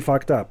pretty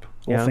fucked up,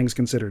 all Yeah. things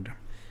considered.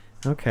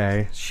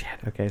 Okay. Shit.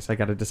 Okay, so I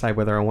gotta decide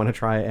whether I want to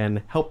try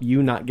and help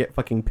you not get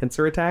fucking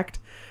pincer attacked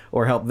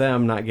or help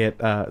them not get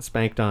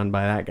spanked on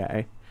by that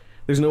guy.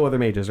 There's no other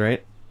mages,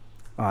 right?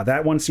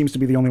 That one seems to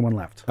be the only one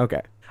left.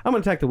 Okay. I'm gonna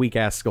attack the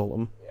weak-ass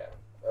golem.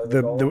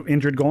 The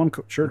injured golem?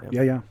 Sure,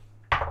 yeah.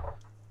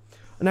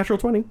 A natural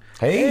 20.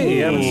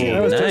 Hey, I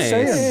was just Nice.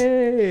 saying.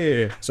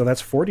 Hey! So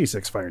that's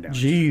 46 fire damage.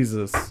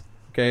 Jesus.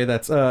 Okay,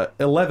 that's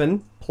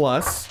 11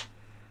 plus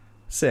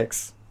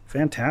 6.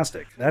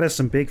 Fantastic. That is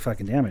some big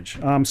fucking damage.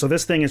 So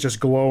this thing is just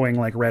glowing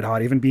like red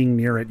hot. Even being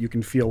near it, you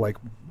can feel like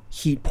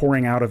heat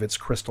pouring out of its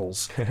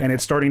crystals, and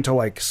it's starting to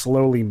like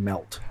slowly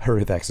melt.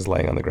 Haruthax is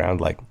laying on the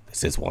ground like,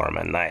 this is warm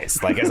and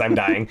nice. Like, as I'm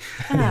dying.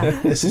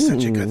 This is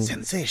such a good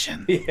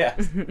sensation. Yeah.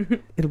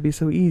 It'll be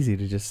so easy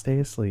to just stay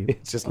asleep.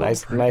 It's just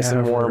nice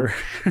and warm.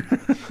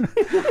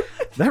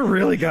 That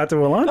really got to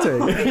Alante.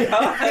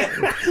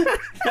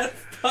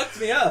 Fucked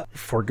me up.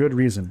 For good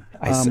reason.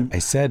 I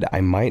said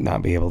I might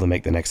not be able to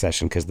make the next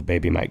session because the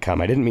baby might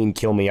come. I didn't mean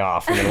kill me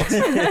off. You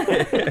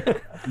know?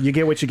 You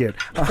get what you get.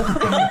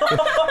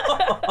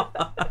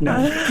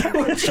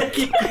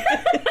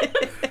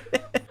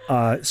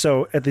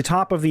 So at the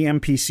top of the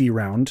NPC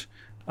round,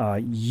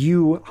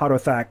 you,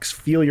 Harothax,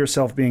 feel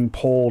yourself being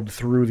pulled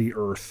through the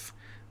earth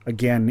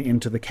again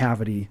into the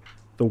cavity,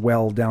 the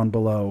well down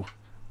below,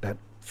 that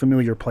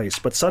familiar place.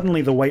 But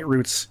suddenly the white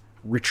roots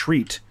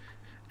retreat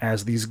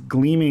as these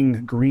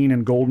gleaming green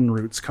and golden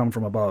roots come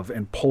from above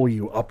and pull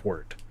you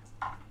upward.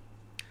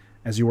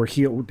 As you are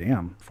healed,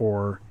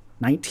 for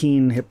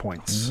 19 hit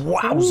points.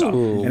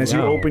 Wowza. And as you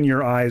open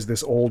your eyes,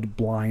 this old,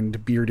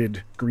 blind,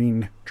 bearded,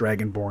 green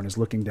dragonborn is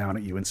looking down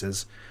at you and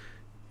says,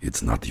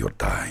 It's not your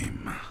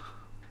time.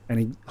 and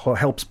he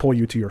helps pull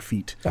you to your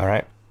feet. All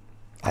right.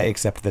 I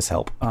accept this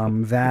help.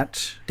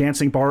 That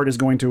dancing bard is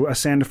going to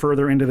ascend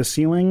further into the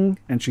ceiling,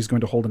 and she's going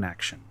to hold an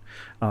action.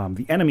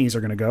 The enemies are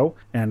going to go,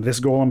 and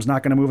this golem's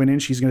not going to move an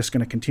inch. He's just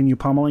going to continue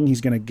pummeling.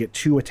 He's going to get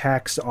 2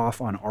 attacks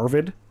off on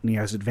Arvid, and he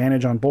has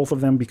advantage on both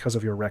of them because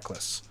of your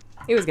reckless.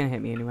 He was gonna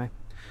hit me anyway.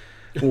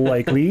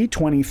 Likely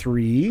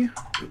 23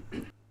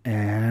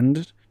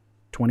 and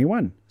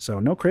 21. So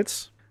no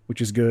crits,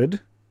 which is good.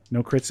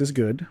 No crits is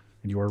good.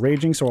 And you are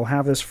raging, so I'll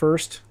have this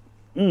first.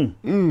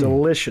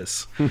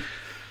 Delicious.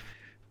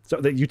 So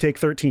that you take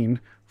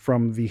 13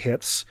 from the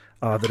hits.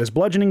 That is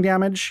bludgeoning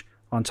damage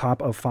on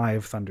top of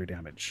 5 thunder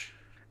damage.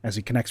 As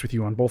he connects with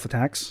you on both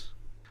attacks.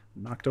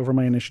 knocked over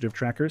my initiative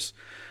trackers.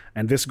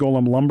 And this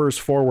golem lumbers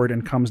forward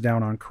and comes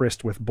down on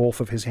Christ with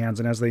both of his hands.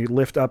 And as they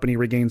lift up and he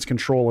regains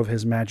control of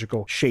his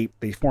magical shape,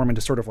 they form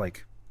into sort of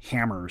like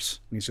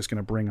hammers. And he's just going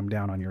to bring them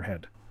down on your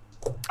head.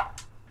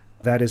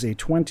 That is a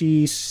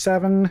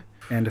 27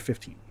 and a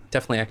 15.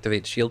 Definitely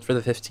activate shield for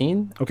the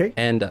 15. Okay.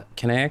 And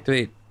can I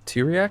activate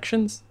 2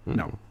 reactions?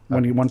 No,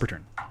 one per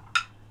turn.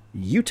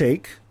 You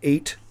take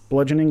 8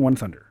 bludgeoning, 1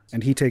 thunder.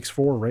 And he takes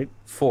 4, right?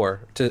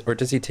 4. Or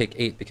does he take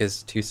 8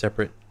 because 2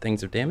 separate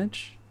things of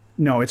damage?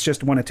 No, it's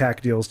just one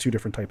attack deals 2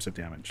 different types of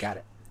damage. Got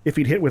it. If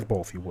he'd hit with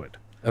both, he would.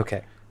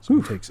 Okay. So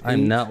he takes 8.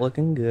 I'm not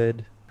looking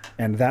good.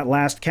 And that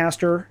last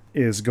caster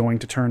is going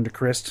to turn to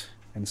Christ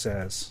and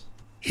says,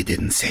 He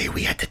didn't say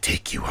we had to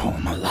take you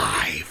home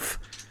alive.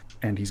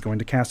 and he's going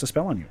to cast a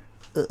spell on you.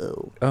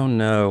 Oh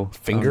no.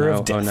 Finger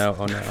of death. Oh no,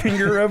 oh no.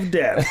 Finger of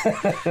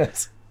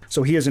Death.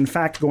 So he is in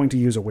fact going to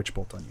use a Witch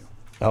Bolt on you.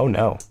 Oh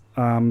no.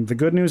 The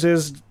good news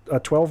is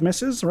 12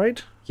 misses,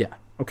 right? Yeah.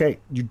 Okay,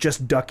 you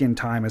just duck in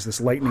time as this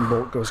lightning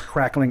bolt goes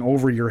crackling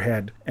over your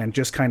head and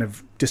just kind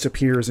of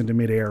disappears into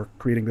midair,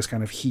 creating this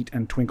kind of heat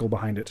and twinkle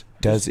behind it.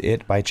 Does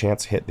it by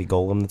chance hit the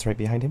golem that's right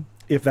behind him?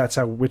 If that's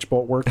how Witch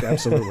Bolt worked,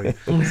 absolutely.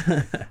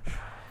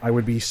 I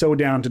would be so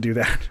down to do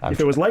that. If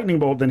it was lightning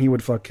bolt, then he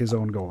would fuck his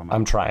own golem.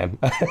 I'm trying.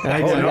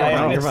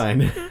 no, You're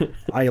fine.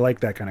 I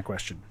like that kind of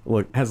question.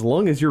 Look, as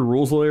long as your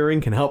rules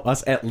lawyering can help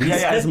us at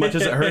least as much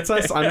as it hurts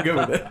us, I'm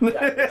good with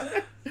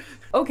it.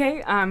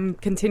 Okay, I'm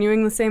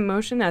continuing the same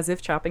motion as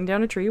if chopping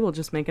down a tree will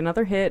just make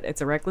another hit.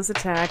 It's a reckless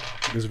attack.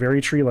 It is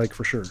very tree-like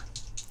for sure.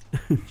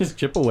 Just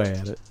chip away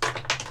at it.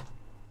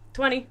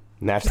 20.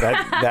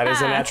 That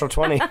is a natural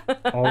 20.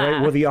 All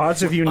right. Well, the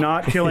odds of you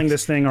not killing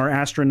this thing are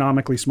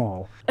astronomically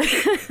small.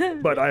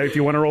 But if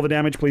you want to roll the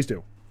damage, please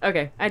do.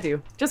 Okay, I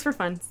do. Just for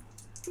fun.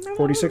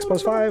 46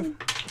 plus 5.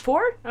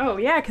 4? Oh,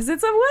 yeah, because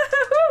it's a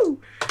woohoo!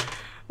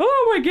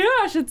 Oh my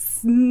gosh,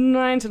 it's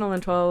 9, 10,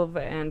 11, 12,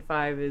 and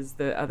 5 is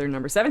the other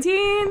number.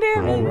 17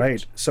 damage! All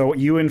right. So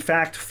you, in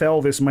fact,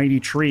 fell this mighty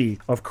tree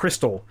of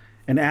crystal,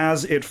 and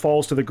as it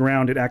falls to the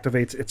ground, it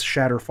activates its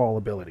Shatterfall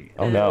ability.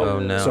 Oh no. Oh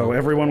no. So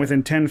everyone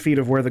within 10 feet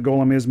of where the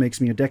golem is makes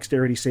me a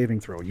dexterity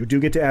saving throw. You do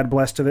get to add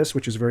Bless to this,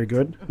 which is very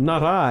good.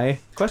 Not I.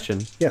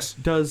 Question. Yes.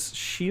 Does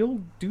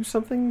shield do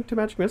something to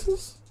magic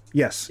missiles?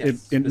 Yes.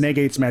 Yes. It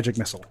negates magic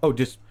missile. Oh,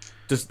 just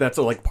that's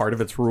like part of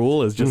its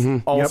rule is just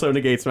also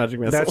negates magic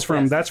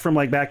missiles. That's from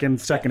like back in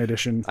 2nd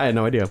edition. I had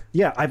no idea.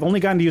 Yeah, I've only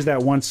gotten to use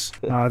that once.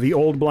 The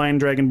old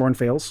blind dragonborn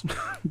fails,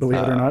 believe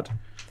it or not.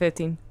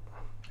 15.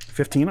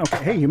 15. Okay,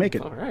 hey, you make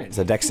it. All right. It's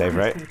a dex save,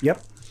 right?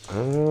 Yep.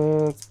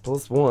 It's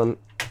plus 1.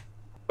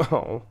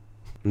 Oh.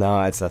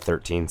 No, it's a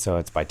 13, so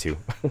it's by 2.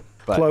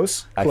 But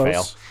Close. I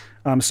Close.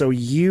 fail. So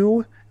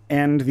you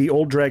and the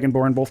old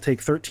dragonborn both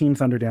take 13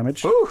 thunder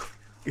damage.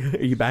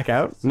 Are you back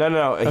out?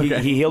 No. Okay.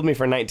 He healed me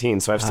for 19,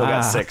 so I've still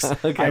got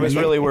 6. Okay. I was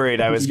really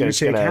worried I was You going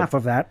take to... half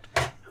of that.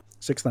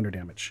 6 thunder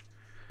damage.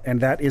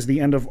 And that is the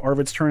end of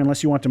Arvid's turn,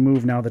 unless you want to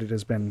move now that it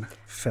has been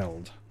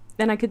felled.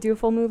 Then I could do a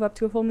full move, up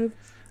to a full move.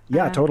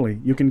 Yeah, totally.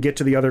 You can get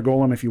to the other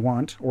golem if you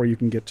want, or you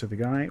can get to the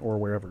guy, or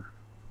wherever.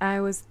 I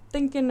was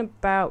thinking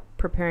about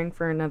preparing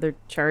for another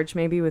charge,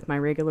 maybe with my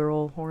regular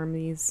old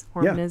Hormnes.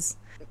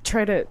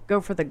 Try to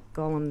go for the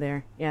golem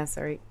there. Yeah,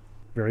 sorry.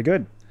 Very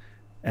good.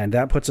 And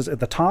that puts us at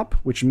the top,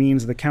 which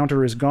means the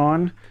counter is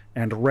gone,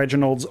 and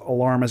Reginald's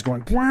alarm is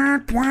going,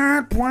 bwah,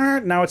 bwah,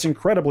 bwah. Now it's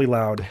incredibly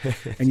loud.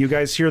 And you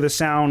guys hear the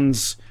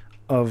sounds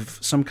of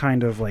some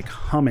kind of like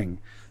humming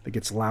that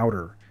gets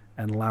louder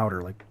and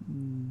louder, like,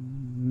 and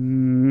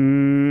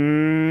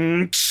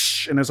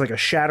there's like a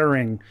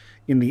shattering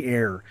in the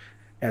air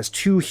as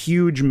 2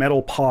 huge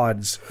metal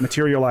pods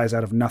materialize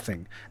out of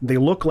nothing. They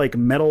look like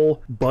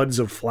metal buds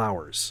of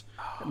flowers,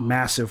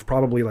 massive,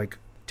 probably like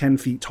 10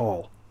 feet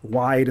tall.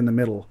 Wide in the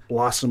middle,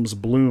 blossoms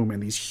bloom,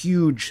 and these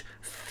huge,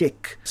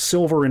 thick,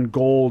 silver and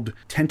gold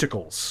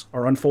tentacles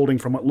are unfolding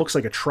from what looks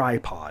like a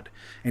tripod,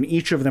 and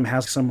each of them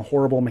has some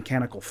horrible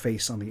mechanical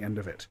face on the end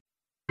of it.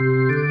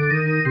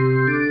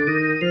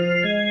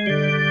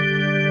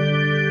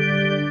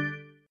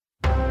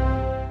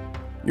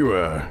 You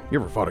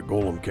ever fought a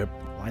golem, Kip?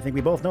 Well, I think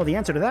we both know the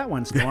answer to that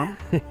one, Storm.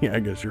 Yeah,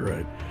 I guess you're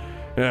right.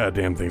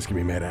 Damn things can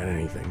be made out of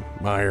anything.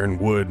 Iron,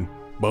 wood,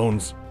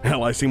 bones.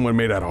 Hell, I seen one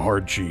made out of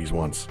hard cheese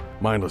once.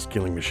 Mindless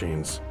killing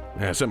machines.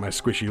 I sent my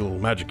squishy little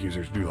magic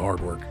users to do the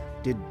hard work.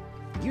 Did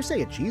you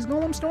say a cheese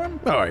golem, Storm?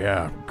 Oh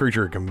yeah,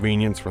 creature of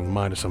convenience from the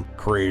mind of some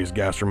crazed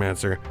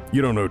gastromancer.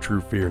 You don't know true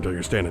fear until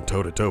you're standing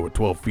toe-to-toe with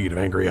 12 feet of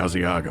angry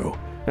Asiago.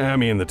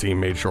 Me and the team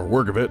made short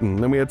work of it,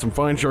 and then we had some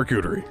fine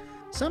charcuterie.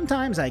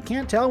 Sometimes I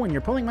can't tell when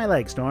you're pulling my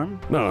leg,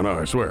 Storm. No,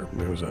 I swear.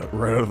 It was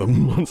right out of the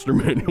monster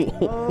manual.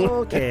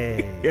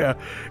 Okay. Yeah,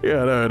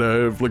 that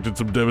inflicted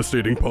some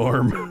devastating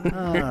harm.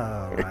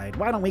 All right.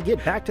 Why don't we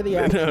get back to the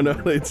action? No,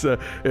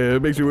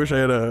 it makes me wish I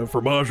had a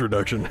fromage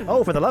reduction.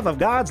 Oh, for the love of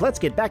gods, let's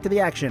get back to the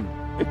action.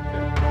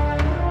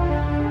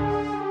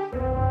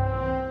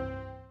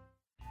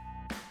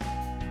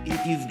 Each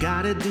If you've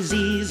got a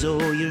disease,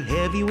 or you're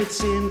heavy with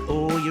sin,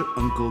 or your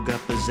uncle got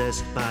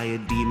possessed by a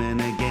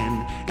demon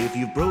again, if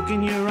you've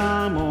broken your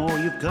arm or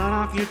you've cut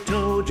off your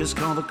toe, just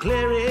call the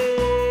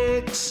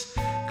clerics.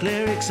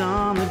 Clerics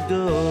on the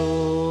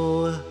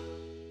go.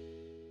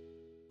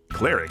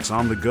 Clerics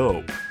on the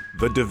go.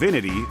 The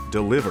Divinity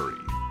Delivery.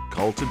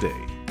 Call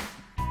today.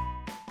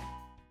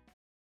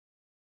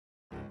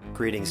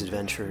 Greetings,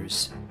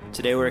 adventurers.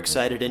 Today we're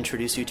excited to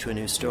introduce you to a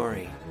new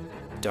story,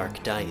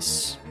 Dark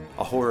Dice,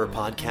 a horror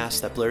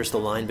podcast that blurs the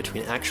line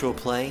between actual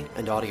play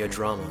and audio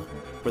drama,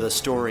 where the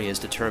story is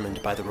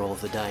determined by the roll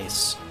of the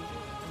dice.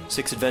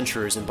 6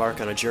 adventurers embark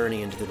on a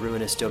journey into the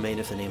ruinous domain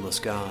of the Nameless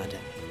God.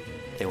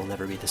 They will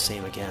never be the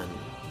same again.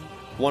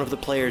 One of the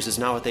players is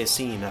not what they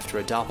seem after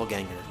a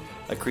doppelganger,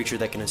 a creature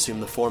that can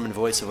assume the form and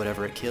voice of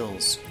whatever it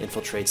kills,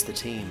 infiltrates the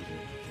team.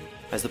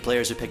 As the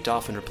players are picked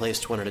off and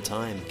replaced one at a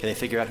time, can they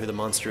figure out who the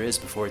monster is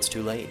before it's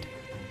too late?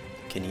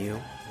 Can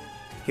you?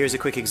 Here's a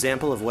quick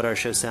example of what our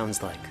show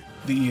sounds like.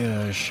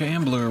 The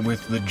shambler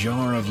with the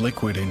jar of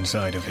liquid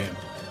inside of him.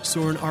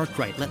 Soren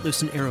Arkwright let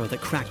loose an arrow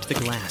that cracked the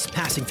glass,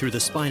 passing through the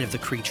spine of the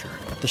creature.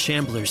 The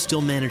shambler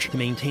still managed to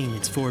maintain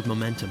its forward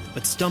momentum,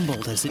 but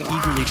stumbled as it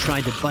eagerly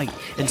tried to bite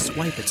and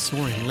swipe at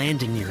Soren,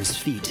 landing near his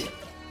feet.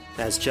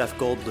 As Jeff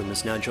Goldblum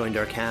has now joined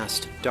our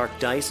cast, Dark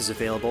Dice is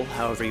available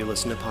however you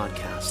listen to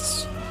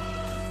podcasts.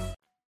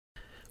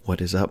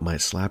 What is up, my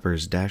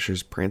slappers,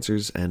 dashers,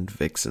 prancers, and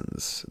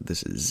vixens?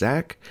 This is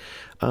Zach.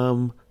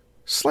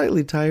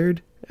 Slightly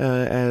tired,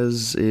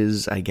 as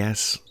is, I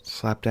guess,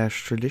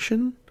 slapdash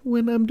tradition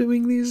when I'm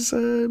doing these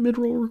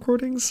mid-roll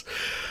recordings.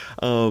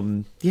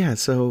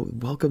 So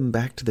welcome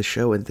back to the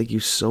show, and thank you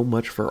so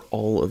much for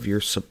all of your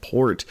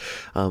support.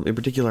 In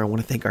particular, I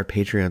want to thank our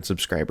Patreon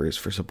subscribers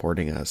for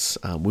supporting us.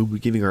 We'll be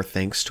giving our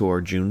thanks to our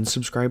June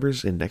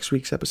subscribers in next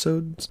week's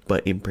episodes,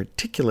 but in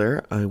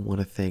particular, I want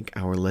to thank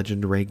our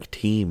Legend Reg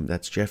team.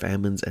 That's Jeff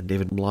Ammons and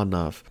David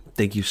Mlodnoff.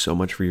 Thank you so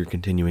much for your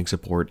continuing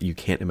support. You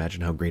can't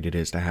imagine how great it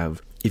is to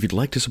have. If you'd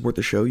like to support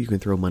the show, you can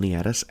throw money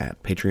at us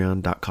at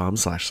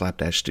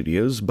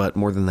patreon.com/slapdashstudios. But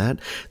more than that,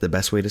 the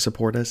best way to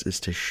support us is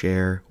to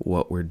share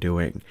what we're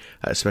doing,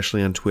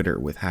 especially on Twitter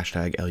with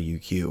hashtag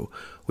LUQ.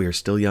 We are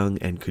still young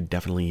and could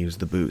definitely use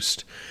the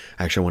boost.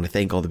 I actually want to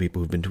thank all the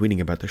people who've been tweeting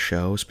about the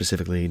show,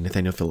 specifically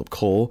Nathaniel Phillip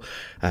Cole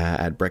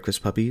at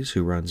Breakfast Puppies,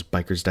 who runs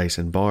Bikers, Dice,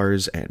 and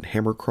Bars, and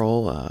Hammer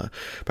Crawl.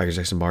 Bikers,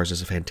 Dice, and Bars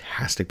is a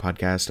fantastic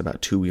podcast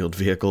about two-wheeled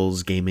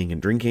vehicles, gaming,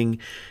 and drinking.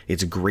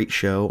 It's a great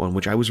show on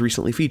which I was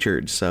recently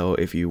featured, so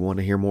if you want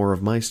to hear more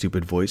of my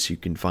stupid voice, you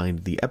can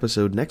find the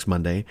episode next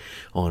Monday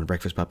on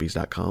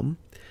breakfastpuppies.com.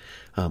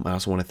 I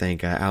also want to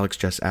thank Alex,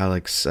 Just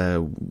Alex,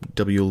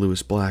 W.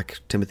 Lewis Black,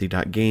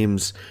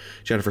 Timothy.Games,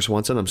 Jennifer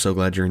Swanson. I'm so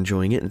glad you're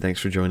enjoying it, and thanks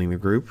for joining the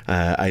group.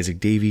 Isaac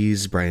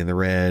Davies, Brian the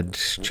Red,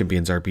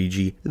 Champions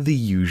RPG,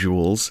 the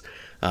usuals.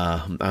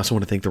 I also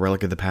want to thank the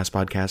Relic of the Past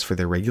podcast for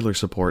their regular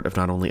support of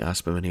not only us,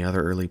 but many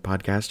other early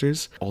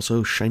podcasters.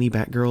 Also, Shiny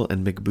Batgirl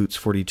and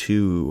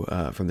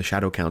McBoots42 from the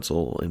Shadow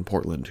Council in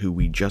Portland, who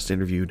we just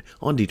interviewed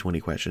on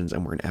D20 Questions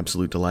and were an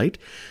absolute delight.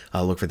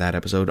 Look for that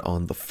episode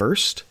on the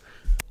 1st.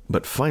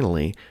 But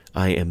finally,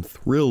 I am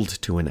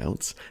thrilled to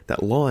announce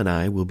that Law and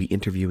I will be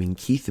interviewing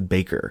Keith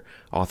Baker,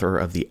 author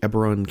of the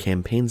Eberron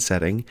campaign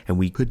setting, and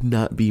we could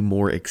not be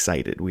more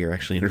excited. We are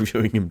actually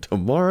interviewing him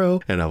tomorrow,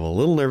 and I'm a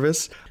little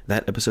nervous.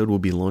 That episode will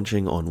be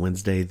launching on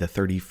Wednesday the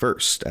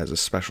 31st as a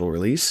special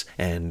release,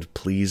 and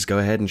please go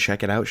ahead and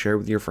check it out, share it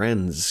with your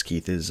friends.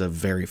 Keith is a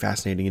very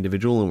fascinating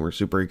individual, and we're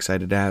super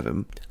excited to have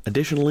him.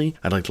 Additionally,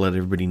 I'd like to let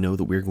everybody know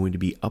that we're going to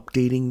be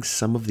updating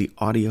some of the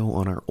audio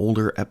on our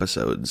older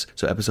episodes.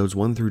 So episodes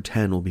 1 through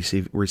 10 will be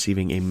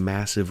receiving a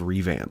massive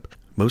revamp.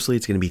 Mostly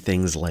it's going to be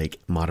things like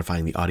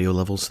modifying the audio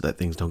levels so that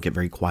things don't get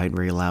very quiet and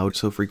very loud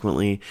so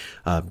frequently,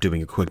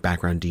 doing a quick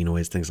background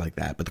denoise, things like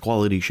that. But the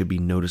quality should be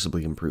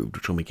noticeably improved,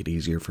 which will make it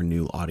easier for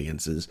new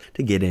audiences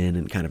to get in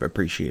and kind of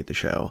appreciate the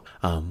show.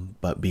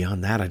 But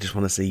beyond that, I just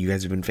want to say you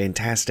guys have been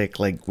fantastic.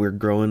 Like, we're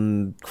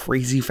growing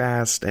crazy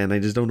fast, and I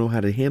just don't know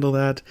how to handle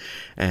that.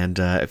 And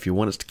if you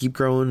want us to keep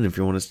growing, if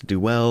you want us to do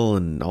well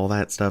and all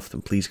that stuff,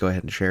 then please go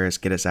ahead and share us,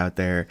 get us out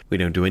there. We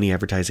don't do any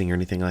advertising or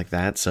anything like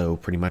that, so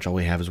pretty much all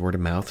we have is word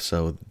of mouth.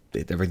 So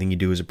everything you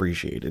do is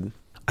appreciated.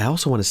 I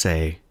also want to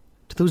say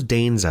to those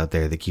Danes out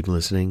there that keep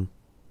listening,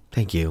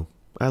 thank you.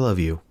 I love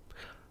you.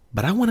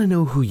 But I want to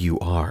know who you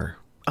are.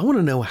 I want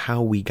to know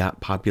how we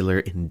got popular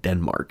in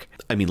Denmark.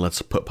 I mean,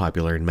 let's put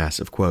popular in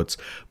massive quotes,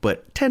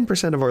 but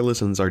 10% of our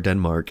listens are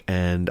Denmark,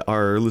 and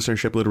our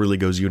listenership literally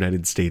goes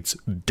United States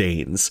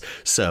Danes.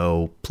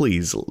 So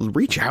please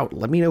reach out.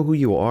 Let me know who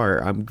you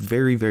are. I'm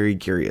very, very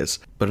curious.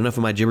 But enough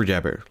of my jibber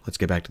jabber. Let's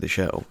get back to the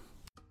show.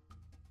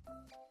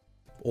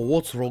 Oh,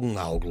 what's wrong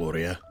now,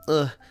 Gloria?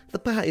 The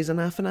party's in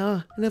half an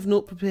hour, and I've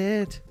not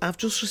prepared. I've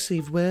just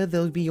received word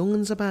there'll be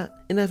young'uns about,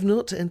 and I've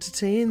not to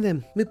entertain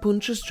them. My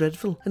punch is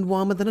dreadful, and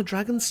warmer than a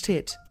dragon's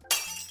tit.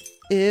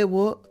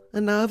 What?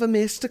 And now I've a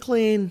mess to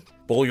clean.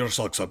 Pull your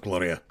socks up,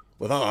 Gloria.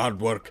 Without hard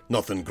work,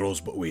 nothing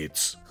grows but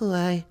weeds. Oh,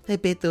 aye. I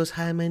bet those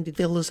high-minded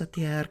fellas at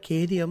the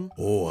Arcadium.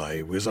 Oh,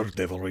 aye, wizard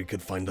devilry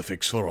could find a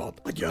fix for all.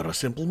 But you're a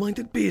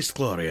simple-minded beast,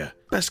 Gloria.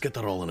 Best get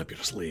the rolling up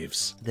your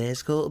sleeves.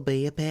 There's got to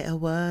be a better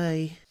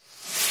way.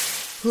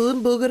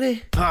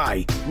 Buggery.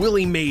 Hi,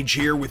 Willie Mage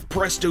here with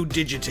Presto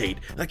Digitate,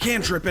 a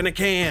cantrip in a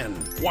can.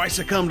 Why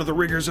succumb to the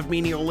rigors of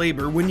menial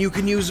labor when you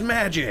can use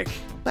magic?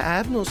 But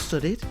I've not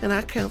studied, and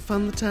I can't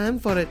find the time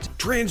for it.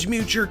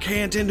 Transmute your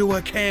can't into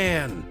a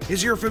can.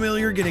 Is your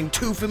familiar getting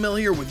too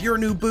familiar with your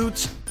new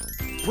boots?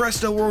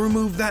 Presto will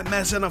remove that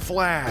mess in a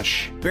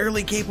flash.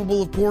 Barely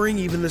capable of pouring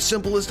even the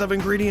simplest of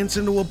ingredients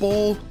into a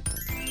bowl?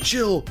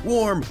 Chill,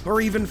 warm,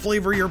 or even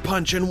flavor your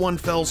punch in one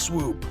fell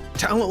swoop.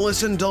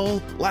 Talentless and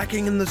dull,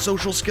 lacking in the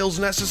social skills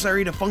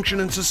necessary to function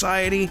in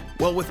society?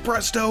 Well, with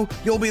Presto,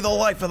 you'll be the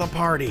life of the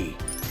party.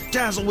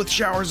 Dazzle with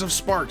showers of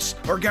sparks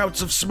or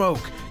gouts of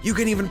smoke. You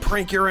can even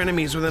prank your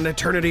enemies with an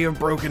eternity of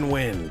broken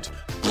wind.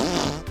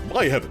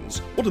 My heavens,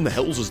 what in the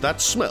hells is that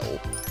smell?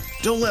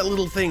 Don't let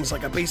little things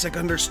like a basic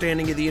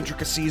understanding of the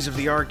intricacies of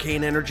the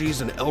arcane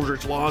energies and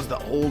eldritch laws that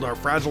hold our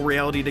fragile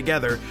reality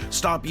together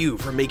stop you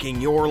from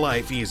making your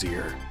life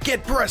easier.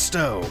 Get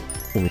Presto!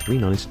 Only 3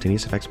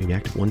 non-instantaneous effects may be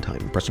active one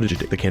time. Presto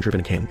Digitate, the cantrip in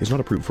a can, is not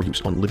approved for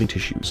use on living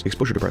tissues.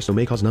 Exposure to Presto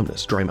may cause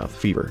numbness, dry mouth,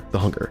 fever, the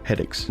hunger,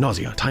 headaches,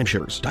 nausea, time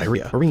shivers,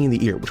 diarrhea, a ringing in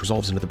the ear which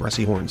resolves into the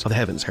brassy horns of the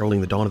heavens heralding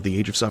the dawn of the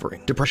age of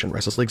suffering, depression,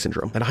 restless leg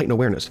syndrome, and a heightened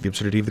awareness of the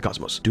absurdity of the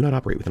cosmos. Do not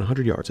operate within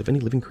 100 yards of any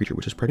living creature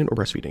which is pregnant or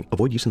breastfeeding.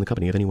 Avoid use in the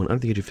company of anyone under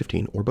the age of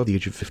 15 or above the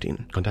age of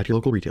 15. Contact your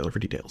local retailer for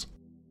details.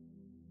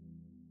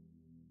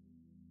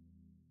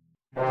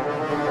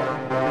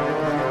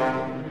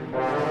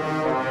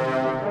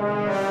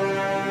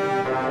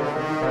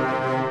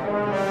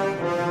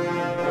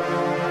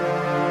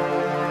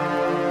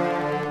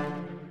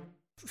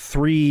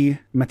 Three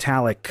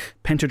metallic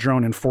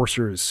Pentadrone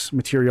enforcers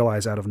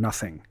materialize out of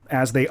nothing.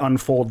 As they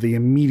unfold, they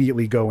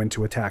immediately go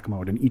into attack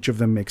mode, and each of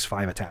them makes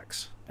 5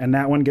 attacks. And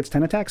that one gets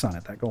 10 attacks on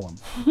it, that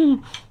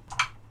golem.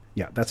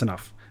 Yeah, that's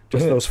enough.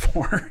 Just those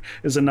 4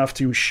 is enough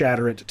to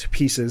shatter it to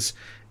pieces,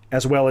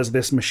 as well as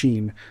this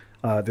machine,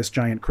 this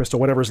giant crystal,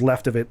 whatever's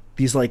left of it.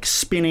 These like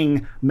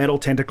spinning metal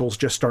tentacles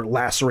just start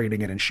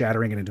lacerating it and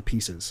shattering it into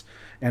pieces.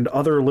 And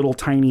other little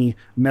tiny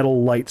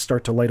metal lights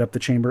start to light up the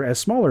chamber as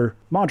smaller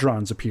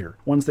Modrons appear.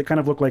 Ones that kind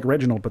of look like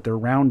Reginald, but they're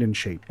round in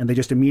shape. And they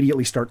just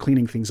immediately start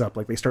cleaning things up.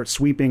 Like they start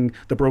sweeping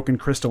the broken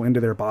crystal into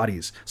their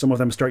bodies. Some of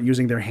them start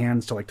using their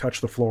hands to like touch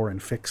the floor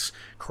and fix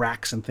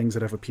cracks and things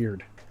that have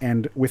appeared.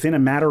 And within a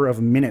matter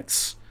of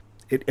minutes,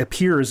 it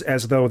appears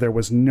as though there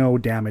was no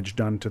damage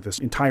done to this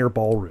entire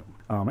ballroom.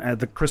 As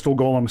the crystal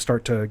golems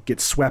start to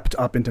get swept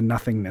up into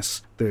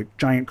nothingness, the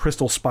giant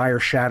crystal spire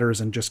shatters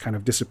and just kind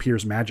of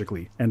disappears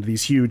magically. And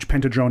these huge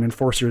Pentadrone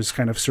enforcers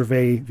kind of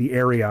survey the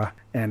area,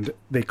 and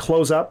they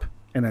close up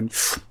and then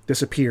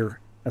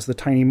disappear as the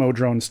tiny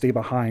Modrones stay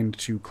behind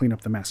to clean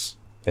up the mess.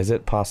 Is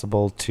it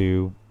possible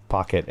to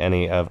pocket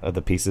any of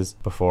the pieces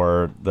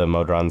before the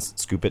Modrons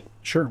scoop it?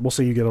 Sure. We'll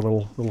say you get a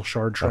little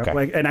shard trap.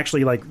 Okay. And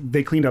actually,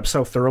 they cleaned up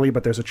so thoroughly,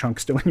 but there's a chunk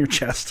still in your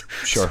chest.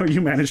 Sure. So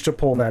you managed to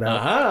pull that out.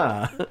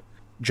 Aha!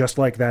 Just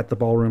like that, the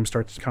ballroom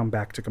starts to come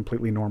back to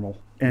completely normal.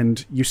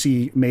 And you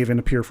see Maven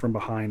appear from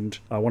behind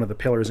one of the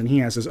pillars, and he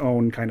has his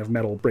own kind of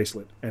metal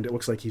bracelet. And it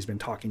looks like he's been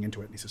talking into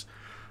it. And he says,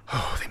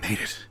 "Oh, they made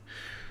it.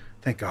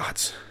 Thank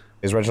gods."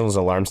 Is Reginald's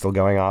alarm still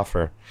going off?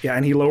 Or yeah,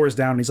 and he lowers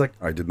down, and he's like,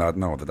 I did not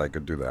know that I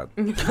could do that.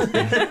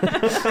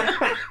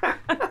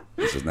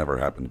 This has never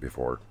happened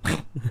before.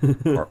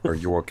 Are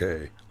you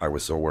okay? I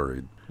was so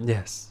worried.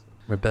 Yes,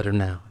 we're better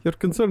now. Your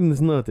concern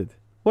is noted.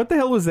 What the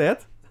hell was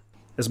that?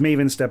 As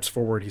Maven steps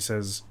forward, he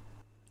says,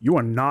 "You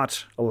are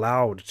not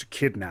allowed to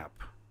kidnap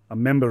a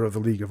member of the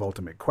League of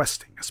Ultimate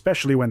Questing,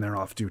 especially when they're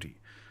off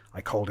duty.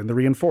 I called in the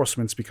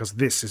reinforcements because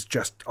this is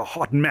just a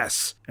hot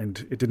mess,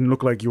 and it didn't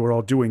look like you were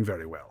all doing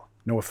very well.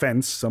 No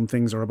offense, some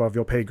things are above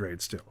your pay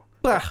grade still."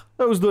 Bah,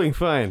 I was doing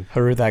fine.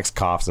 Haruthax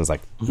coughs and is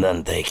like,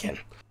 "None taken."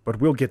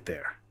 But we'll get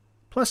there.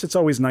 Plus, it's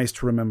always nice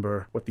to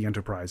remember what the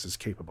Enterprise is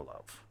capable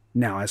of.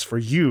 Now, as for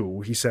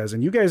you, he says,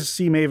 and you guys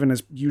see Maven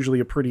as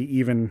usually a pretty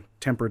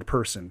even-tempered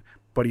person,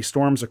 but he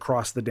storms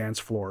across the dance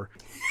floor.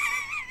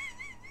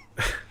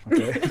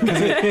 Okay.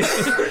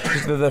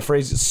 The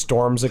phrase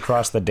 "storms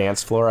across the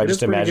dance floor," I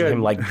just imagine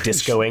him like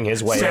discoing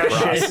his way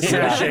across.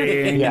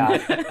 Sashaying.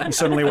 Yeah. He's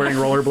suddenly wearing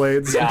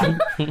rollerblades. Yeah.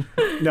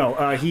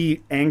 No,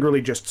 he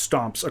angrily just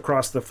stomps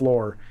across the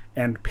floor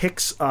and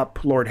picks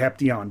up Lord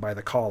Heption by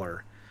the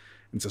collar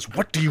and says,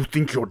 "What do you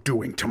think you're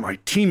doing to my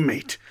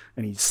teammate?"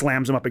 And he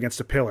slams him up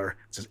against a pillar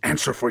and says,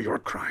 "Answer for your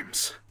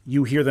crimes."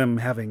 You hear them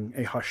having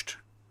a hushed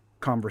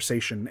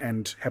conversation,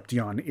 and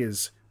Heption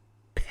is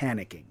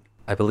panicking.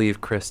 I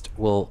believe Christ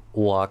will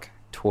walk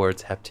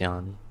towards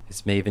Heption.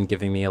 Is Maven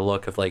giving me a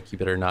look of like, you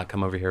better not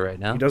come over here right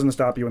now? He doesn't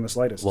stop you in the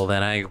slightest. Well,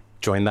 then I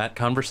join that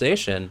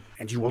conversation.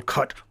 "And you will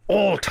cut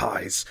all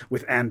ties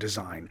with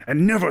Andesign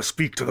and never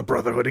speak to the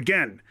Brotherhood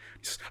again."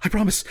 He says, "I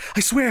promise,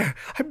 I swear,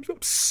 I'm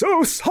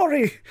so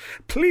sorry.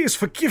 Please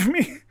forgive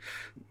me."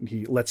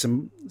 He lets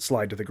him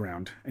slide to the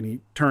ground, and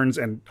he turns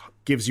and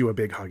gives you a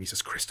big hug. He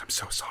says, Christ, I'm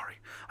so sorry.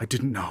 I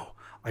didn't know.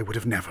 I would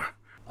have never.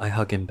 I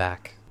hug him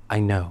back. I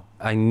know.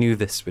 I knew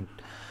this would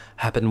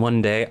happen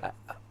one day.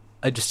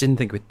 I just didn't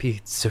think it would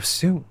be so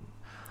soon.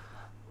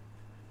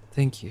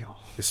 Thank you.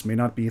 This may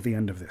not be the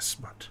end of this,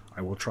 but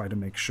I will try to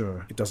make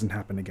sure it doesn't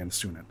happen again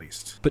soon, at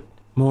least. But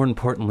more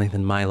importantly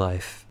than my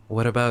life,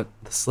 what about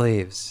the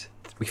slaves?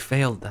 We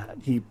failed that.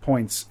 He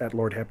points at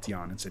Lord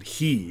Heption and said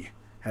he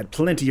had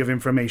plenty of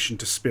information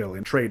to spill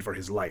in trade for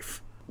his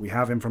life. We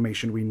have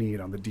information we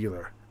need on the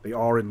dealer. They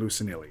are in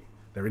Lucinilli.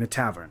 They're in a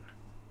tavern.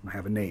 I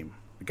have a name,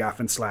 the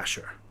Gaffin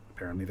Slasher.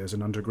 Apparently there's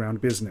an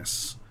underground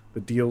business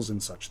that deals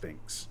in such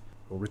things.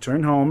 We'll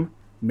return home,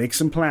 make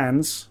some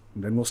plans,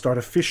 and then we'll start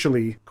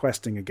officially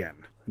questing again.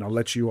 And I'll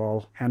let you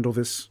all handle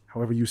this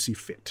however you see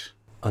fit.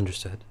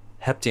 Understood.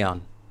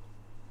 Heption,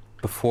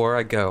 before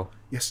I go...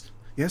 Yes?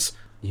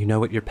 You know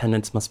what your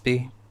penance must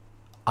be?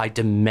 I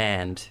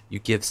demand you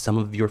give some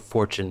of your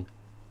fortune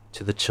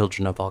to the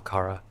children of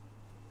Alcara.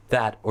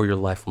 That or your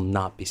life will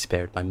not be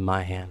spared by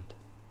my hand.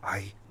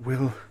 I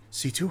will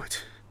see to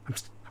it.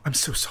 I'm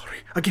so sorry.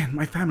 Again,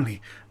 my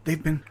family,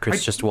 they've been...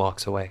 Chris just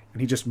walks away.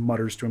 And he just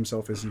mutters to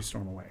himself as you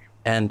storm away.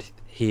 And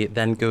he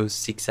then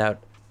seeks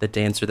out the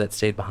dancer that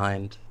stayed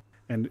behind.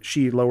 And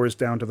she lowers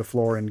down to the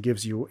floor and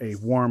gives you a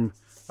warm,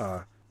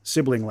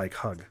 sibling-like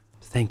hug.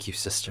 Thank you,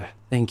 sister.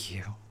 Thank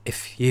you.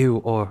 If you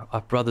or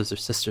our brothers or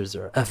sisters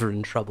are ever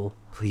in trouble,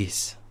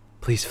 please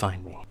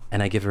find me.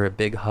 And I give her a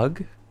big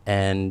hug,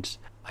 and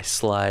I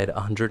slide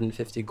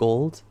 150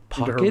 gold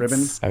pockets. Into her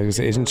ribbons? I was going to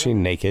say, isn't she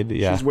naked?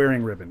 Yeah. She's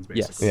wearing ribbons,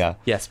 basically. Yes.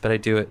 Yeah. Yes, but I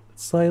do it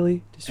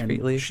slightly,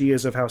 discreetly. And she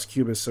is of House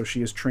Cubis, so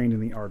she is trained in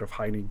the art of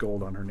hiding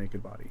gold on her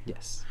naked body.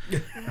 Yes.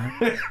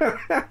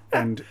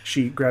 And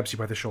she grabs you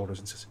by the shoulders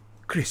and says,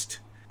 Christ,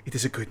 it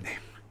is a good name.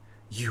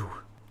 You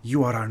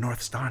are our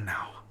North Star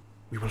now.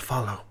 We will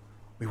follow.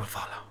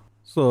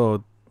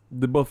 So,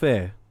 the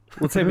buffet.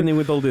 What's happening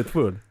with all that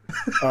food?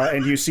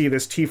 And you see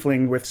this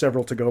tiefling with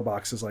several to-go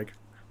boxes like...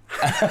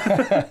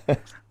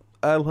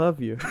 I love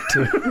you.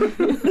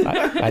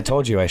 I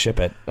told you I ship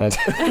it. I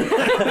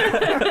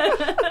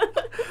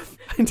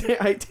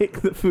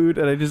take the food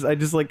and I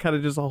just like kind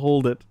of just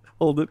hold it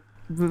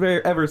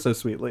very ever so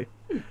sweetly.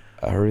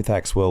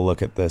 Ruthax will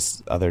look at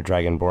this other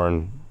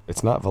dragonborn.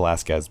 It's not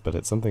Velasquez, but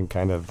it's something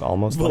kind of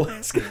almost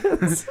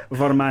Velasquez.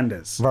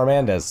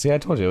 Varmandes. See, I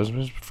told you it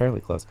was fairly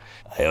close.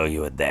 I owe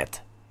you a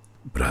debt.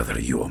 Brother,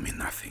 you owe me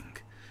nothing.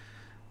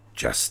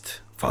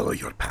 Just follow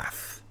your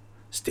path.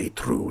 Stay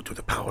true to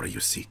the power you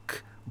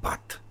seek,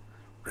 but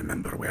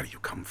remember where you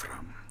come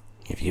from.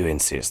 If you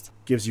insist.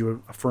 Gives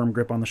you a firm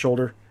grip on the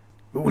shoulder.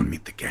 We will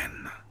meet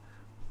again.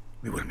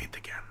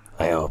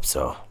 I hope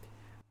so.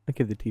 I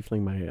give the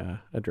tiefling my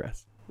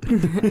address.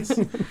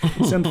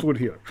 Send food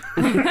here.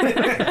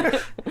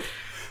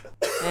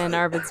 And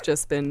Arvid's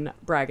just been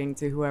bragging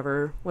to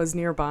whoever was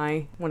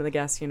nearby, one of the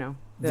guests, the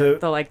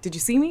like, did you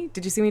see me?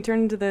 Did you see me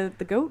turn into the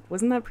goat?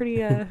 Wasn't that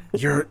pretty...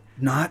 You're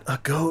not a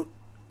goat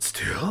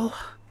still?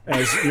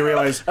 As you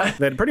realize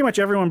that pretty much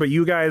everyone but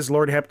you guys,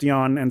 Lord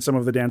Heption, and some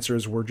of the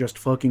dancers were just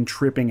fucking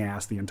tripping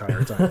ass the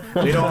entire time.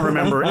 They don't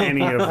remember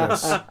any of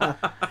this.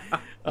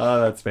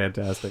 Oh, that's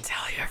fantastic.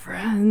 Tell your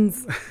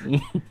friends.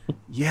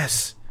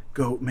 Yes,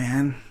 goat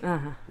man.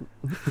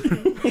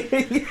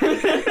 He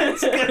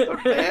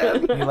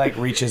like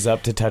reaches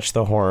up to touch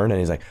the horn and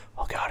he's like,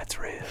 oh god, it's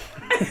real.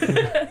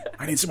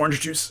 I need some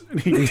orange juice. And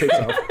he takes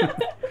off.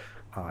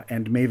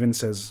 And Maven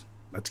says,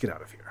 let's get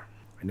out of here.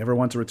 I never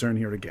want to return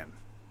here again,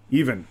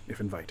 even if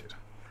invited.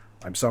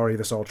 I'm sorry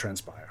this all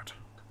transpired.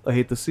 I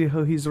hate to see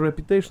how his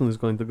reputation is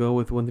going to go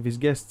with one of his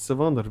guests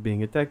of honor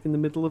being attacked in the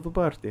middle of a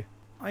party.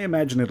 I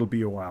imagine it'll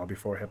be a while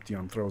before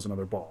Heption throws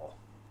another ball.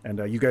 And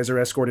you guys are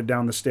escorted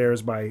down the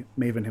stairs by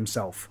Maven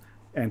himself.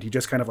 And he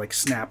just kind of like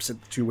snaps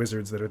at the two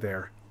wizards that are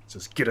there.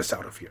 Says, get us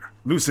out of here.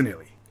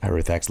 Lucinilli.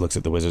 Ruthax looks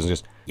at the wizards and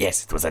goes,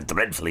 yes, it was a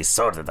dreadfully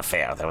sordid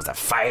affair. There was a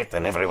fight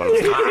and everyone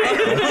was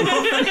high.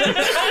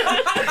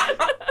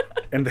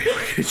 And they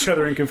look at each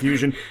other in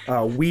confusion,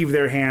 weave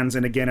their hands,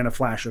 and again in a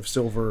flash of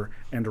silver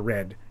and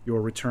red,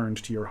 you're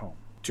returned to your home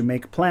to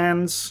make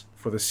plans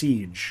for the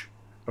siege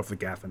of the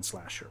Gaffin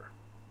Slasher.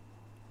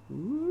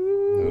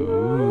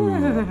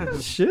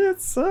 Ooh.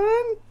 Shit,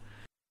 son.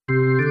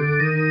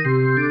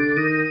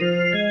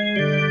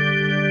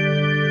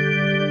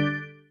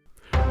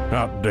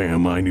 God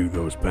damn, I knew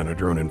those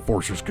Benadryl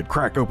enforcers could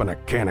crack open a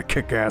can of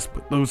kick-ass,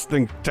 but those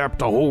things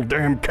tapped a whole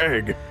damn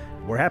keg.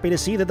 We're happy to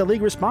see that the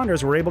League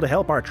responders were able to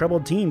help our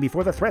troubled team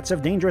before the threats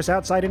of dangerous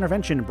outside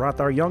intervention brought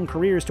our young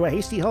careers to a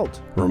hasty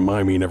halt.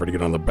 Remind me never to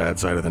get on the bad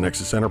side of the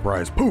Nexus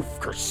Enterprise. Poof,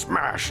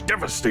 smash,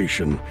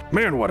 devastation.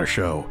 Man, what a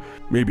show.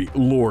 Maybe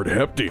Lord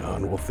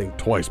Heption will think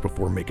twice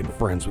before making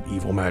friends with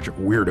evil magic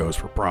weirdos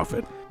for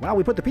profit. While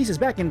we put the pieces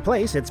back in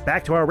place, it's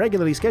back to our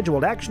regularly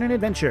scheduled action and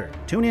adventure.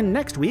 Tune in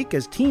next week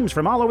as teams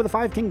from all over the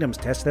Five Kingdoms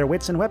test their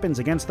wits and weapons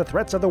against the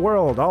threats of the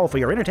world, all for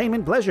your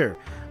entertainment pleasure.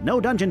 No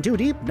dungeon too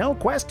deep, no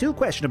quest too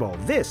questionable.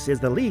 This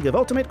is the League of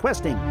Ultimate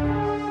Questing.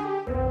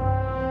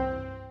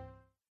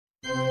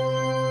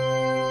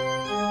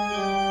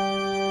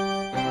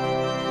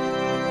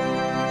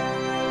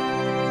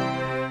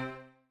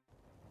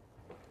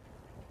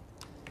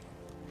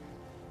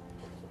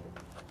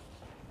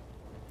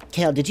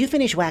 Kel, did you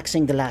finish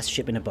waxing the last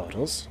shipment of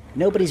bottles?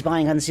 Nobody's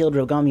buying unsealed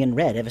Rogomian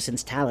Red ever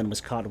since Talon was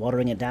caught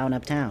watering it down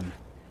uptown.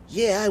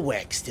 Yeah, I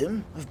waxed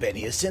him. I've been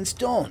here since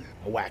dawn.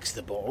 I waxed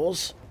the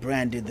balls,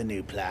 branded the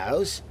new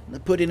plows, and I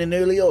put in an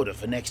early order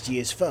for next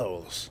year's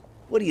foals.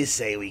 What do you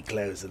say we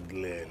close a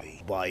little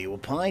early? Buy you a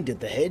pint at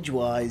the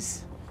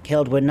Hedgewise.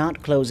 Keld, we're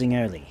not closing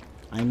early.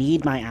 I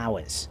need my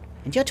hours.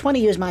 And you're 20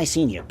 years my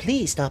senior.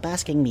 Please stop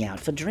asking me out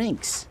for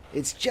drinks.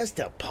 It's just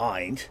a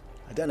pint.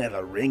 I don't have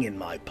a ring in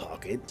my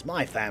pocket. It's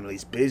my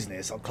family's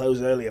business. I'll close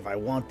early if I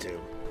want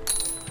to.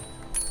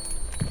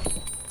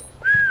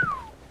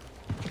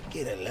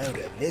 Get a load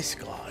of this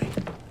guy.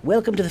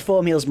 Welcome to the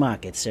Four Mills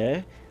Market,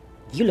 sir.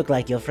 You look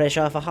like you're fresh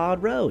off a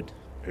hard road.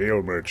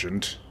 Hail,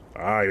 merchant.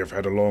 I have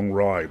had a long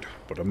ride,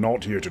 but I'm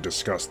not here to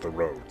discuss the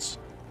roads.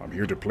 I'm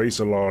here to place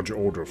a large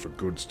order for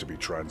goods to be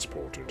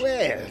transported.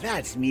 Well,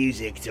 that's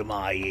music to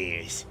my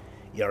ears.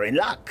 You're in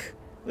luck.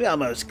 We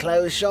almost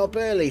closed shop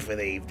early for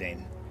the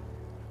evening.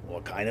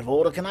 What kind of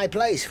order can I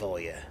place for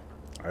you?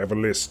 I have a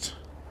list.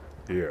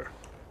 Here.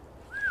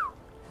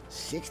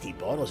 60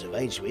 bottles of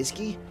aged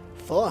whiskey,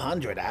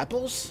 400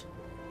 apples,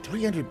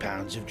 300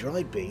 pounds of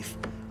dried beef,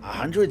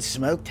 100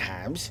 smoked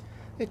hams.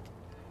 It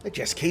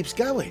just keeps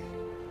going.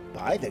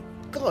 By the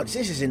gods,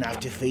 this is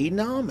enough to feed an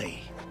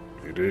army.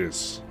 It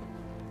is.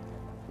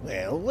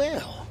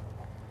 Well.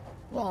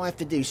 I'll have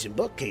to do some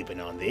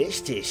bookkeeping on this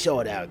to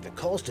sort out the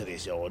cost of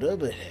this order,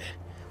 but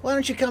why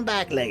don't you come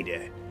back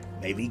later?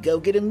 Maybe go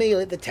get a meal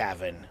at the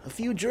tavern, a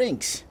few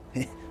drinks,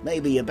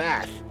 maybe a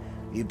bath.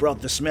 You brought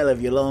the smell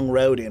of your long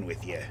road in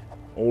with you.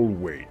 I'll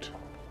wait.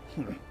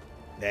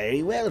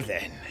 Very well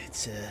then.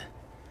 It's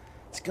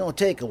gonna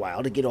take a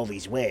while to get all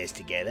these wares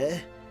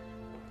together.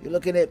 You're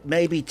looking at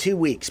maybe 2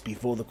 weeks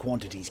before the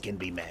quantities can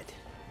be met.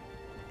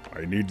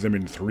 I need them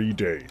in 3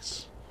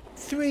 days.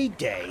 3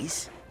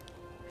 days?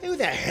 Who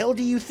the hell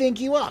do you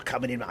think you are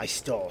coming in my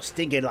store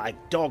stinking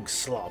like dog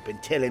slop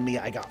and telling me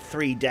I got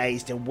 3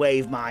 days to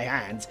wave my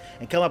hands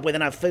and come up with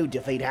enough food to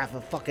feed half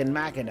a fucking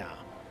Mackinac?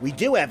 We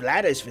do have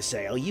ladders for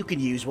sale. You can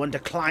use one to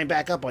climb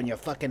back up on your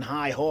fucking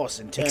high horse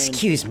and turn...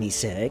 Excuse me,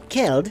 sir.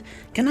 Keld,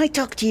 can I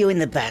talk to you in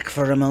the back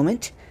for a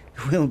moment?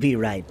 We'll be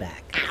right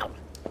back.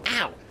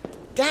 Ow!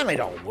 Damn it,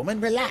 old woman,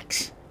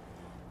 relax.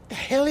 The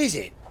hell is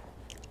it?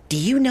 Do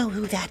you know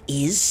who that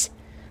is?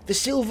 The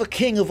Silver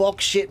King of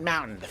Oxshit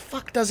Mountain. The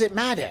fuck does it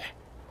matter?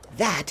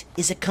 That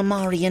is a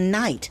Kamarian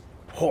knight.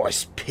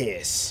 Horse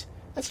piss.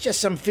 That's just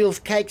some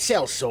filth-caked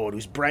sellsword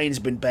whose brain's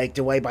been baked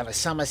away by the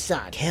summer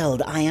sun.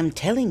 Keld, I am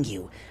telling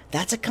you,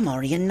 that's a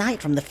Kamarian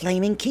knight from the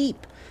Flaming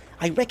Keep.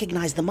 I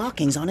recognize the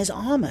markings on his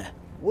armor.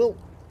 Well,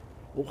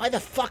 why the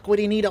fuck would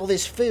he need all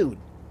this food?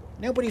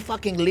 Nobody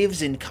fucking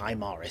lives in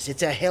Chimaris.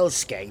 It's a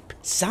hellscape.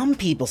 Some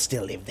people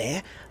still live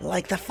there,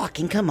 like the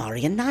fucking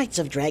Kamarian Knights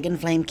of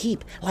Dragonflame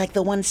Keep, like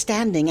the one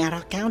standing at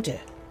our counter.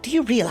 Do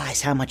you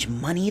realize how much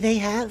money they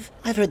have?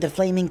 I've heard the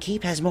Flaming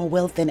Keep has more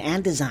wealth than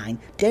Andazine,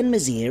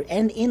 Denmazir,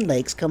 and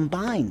Inlakes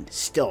combined.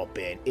 Stop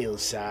it,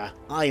 Ilsa.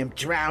 I am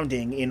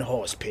drowning in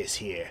horse piss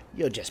here.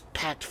 You're just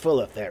packed full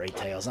of fairy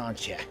tales,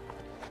 aren't you?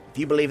 If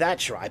you believe that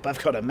tripe,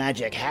 I've got a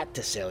magic hat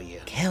to sell you.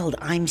 Keld,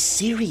 I'm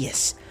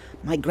serious.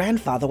 My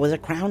grandfather was a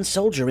crown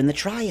soldier in the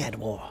Triad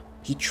War.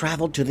 He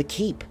traveled to the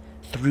Keep,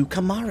 through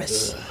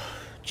Chimaris.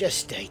 Just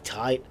stay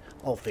tight.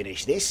 I'll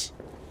finish this.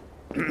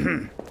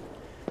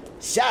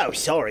 So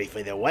sorry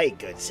for the wait,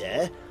 good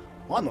sir.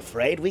 I'm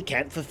afraid we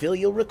can't fulfill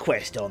your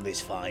request on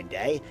this fine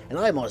day, and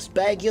I must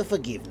beg your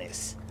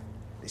forgiveness.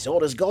 This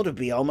order's got to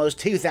be almost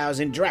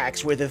 2,000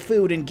 dracs worth of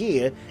food and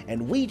gear,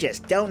 and we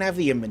just don't have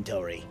the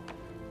inventory.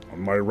 On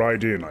my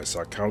ride in, I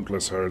saw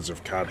countless herds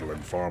of cattle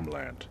and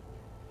farmland.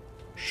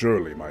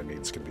 Surely my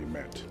needs can be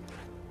met.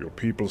 Your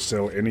people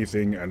sell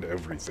anything and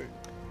everything.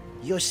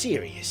 You're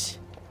serious?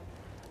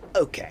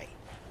 Okay,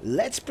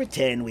 let's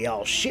pretend we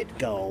all shit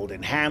gold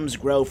and hams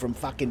grow from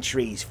fucking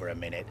trees for a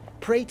minute.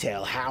 Pray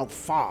tell, how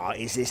far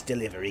is this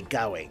delivery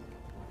going?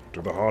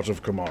 To the heart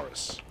of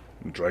Chimaris,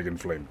 and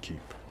Dragonflame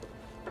Keep.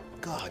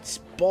 God's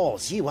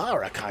balls, you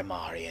are a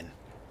Chimarian.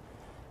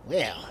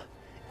 Well,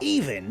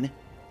 even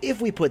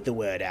if we put the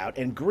word out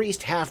and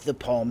greased half the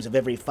palms of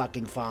every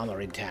fucking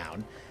farmer in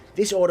town,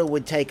 this order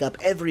would take up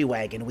every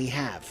wagon we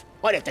have.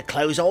 I'd have to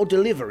close all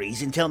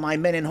deliveries until my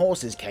men and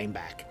horses came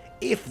back.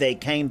 If they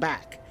came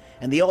back.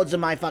 And the odds of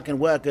my fucking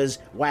workers,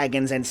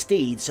 wagons, and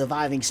steeds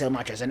surviving so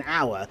much as an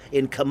hour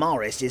in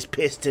Chimaris is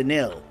piss to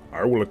nil.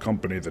 I will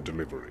accompany the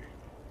delivery.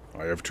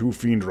 I have 2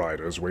 fiend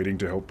riders waiting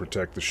to help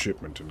protect the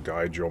shipment and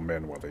guide your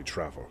men while they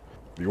travel.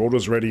 The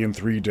order's ready in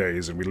 3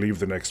 days and we leave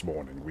the next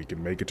morning. We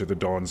can make it to the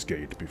Dawn's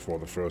Gate before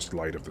the first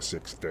light of the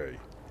 6th day.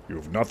 You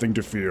have nothing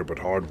to fear but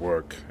hard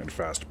work and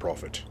fast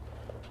profit.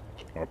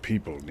 Our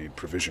people need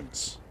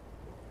provisions.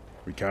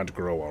 We can't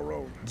grow our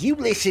own. You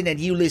listen and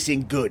you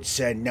listen good,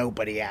 sir.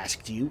 Nobody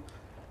asked you.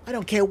 I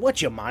don't care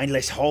what your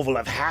mindless hovel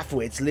of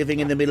half-wits living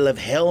in the middle of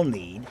hell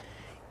need.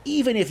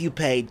 Even if you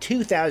paid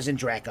 2,000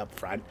 drac up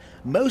front,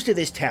 most of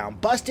this town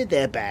busted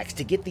their backs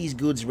to get these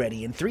goods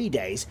ready in 3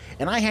 days,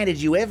 and I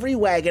handed you every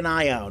wagon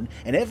I own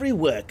and every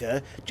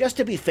worker just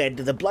to be fed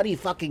to the bloody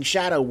fucking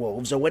shadow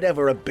wolves or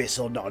whatever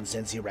abyssal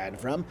nonsense you ran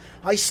from.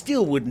 I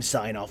still wouldn't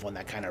sign off on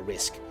that kind of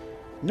risk.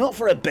 Not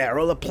for a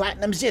barrel of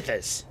platinum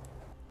zithers.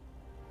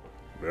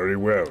 Very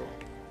well.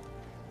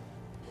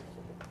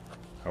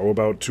 How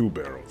about 2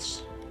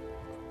 barrels?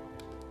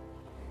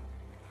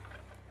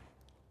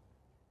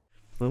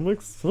 I'm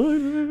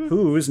excited.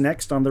 Who's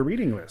next on the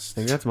reading list? I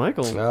think that's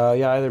Michael.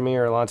 Yeah, either me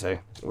or Alante.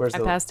 Where's I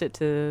passed it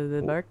to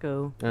the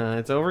Barco.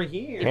 It's over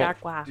here. The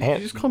Barco. Did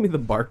you just call me the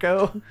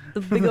Barco?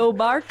 The big old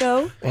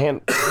Barco.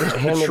 Hand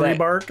me Tree that.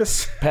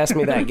 Barkus. Pass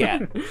me that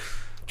gat.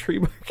 Tree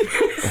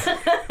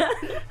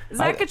Barkus.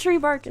 Zach a Tree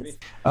Barkus.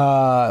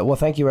 Well,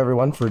 thank you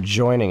everyone for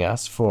joining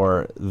us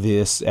for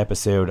this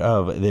episode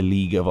of the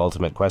League of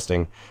Ultimate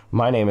Questing.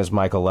 My name is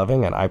Michael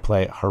Loving, and I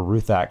play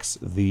Haruthax,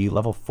 the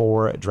level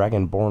 4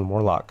 Dragonborn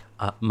Warlock.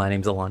 My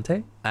name's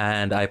Alante,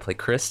 and I play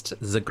Christ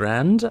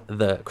Zagrand,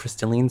 the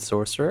Crystalline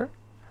Sorcerer.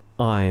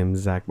 I'm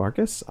Zach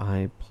Marcus.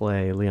 I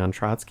play Leon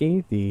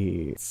Trotsky,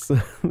 the...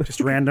 Just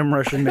random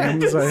Russian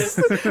names.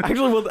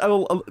 Actually,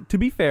 well, to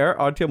be fair,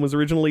 Artyom was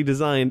originally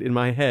designed in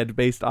my head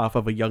based off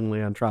of a young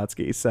Leon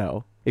Trotsky,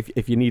 so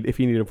if you need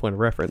a point of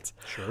reference.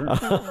 Sure.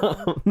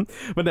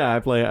 But no, I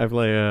play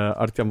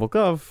Artyom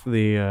Volkov,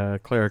 the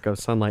Cleric of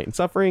Sunlight and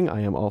Suffering.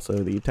 I am also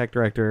the tech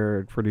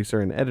director,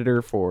 producer, and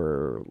editor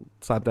for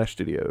Slapdash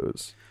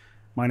Studios.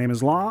 My name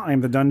is Law.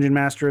 I'm the dungeon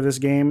master of this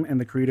game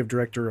and the creative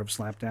director of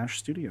Slapdash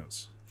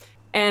Studios.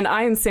 And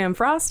I am Sam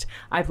Frost.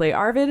 I play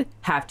Arvid,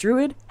 half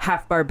druid,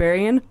 half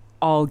barbarian,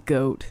 all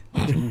goat.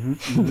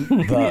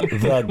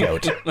 The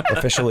goat.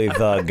 Officially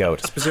the goat.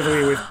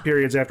 Specifically with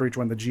periods after each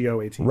one, the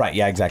GO18. Right,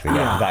 yeah, exactly.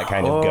 Yeah, that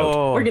kind of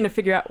goat. We're going to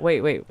figure out...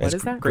 Wait, what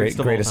is that?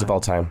 Greatest of all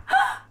time.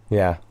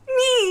 Yeah.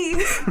 Me!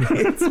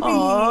 It's me!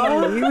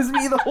 It was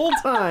me the whole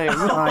time!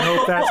 I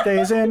hope that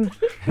stays in.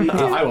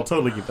 I will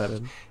totally keep that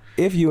in.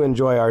 If you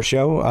enjoy our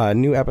show,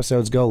 new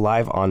episodes go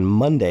live on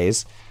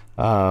Mondays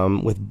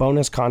with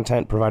bonus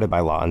content provided by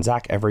Law and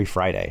Zach every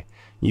Friday.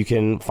 You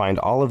can find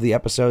all of the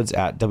episodes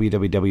at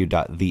www.theluq.com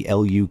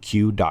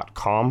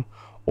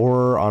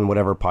or on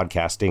whatever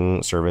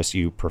podcasting service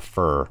you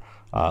prefer.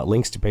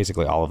 Links to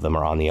basically all of them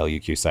are on the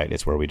LUQ site.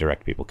 It's where we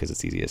direct people because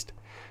it's easiest.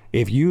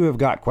 If you have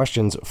got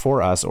questions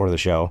for us or the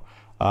show,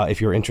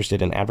 if you're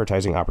interested in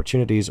advertising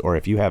opportunities, or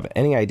if you have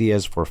any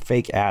ideas for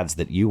fake ads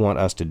that you want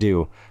us to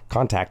do,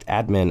 contact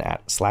admin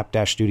at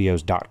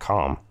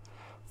slap-studios.com.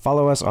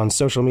 Follow us on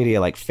social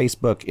media like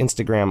Facebook,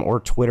 Instagram, or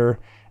Twitter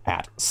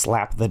at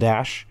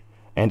slapthedash.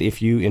 And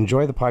if you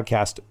enjoy the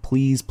podcast,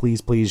 please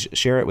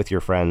share it with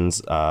your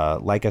friends.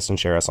 Like us and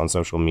share us on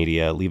social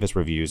media. Leave us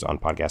reviews on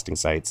podcasting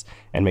sites.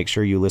 And make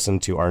sure you listen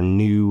to our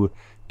new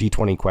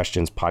D20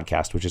 Questions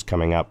podcast, which is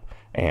coming up.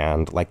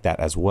 And like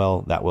that as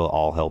well, that will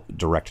all help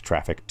direct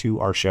traffic to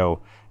our show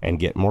and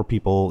get more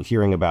people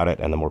hearing about it.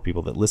 And the more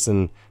people that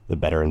listen, the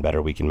better and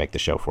better we can make the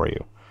show for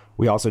you.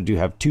 We also do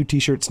have 2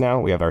 t-shirts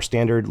now. We have our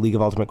standard League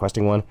of Ultimate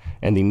Questing one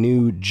and the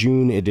new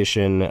June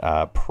edition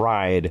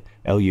Pride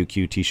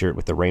LUQ t-shirt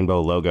with the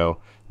rainbow logo.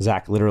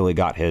 Zach literally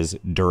got his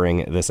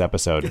during this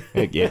episode.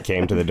 It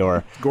came to the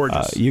door.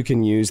 Gorgeous. You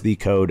can use the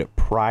code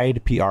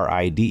PRIDE,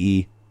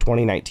 PRIDE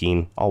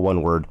 2019, all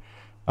one word,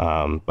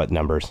 but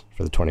numbers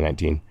for the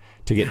 2019,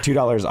 to get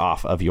 $2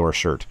 off of your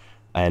shirt.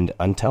 And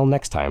until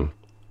next time,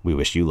 we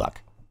wish you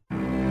luck.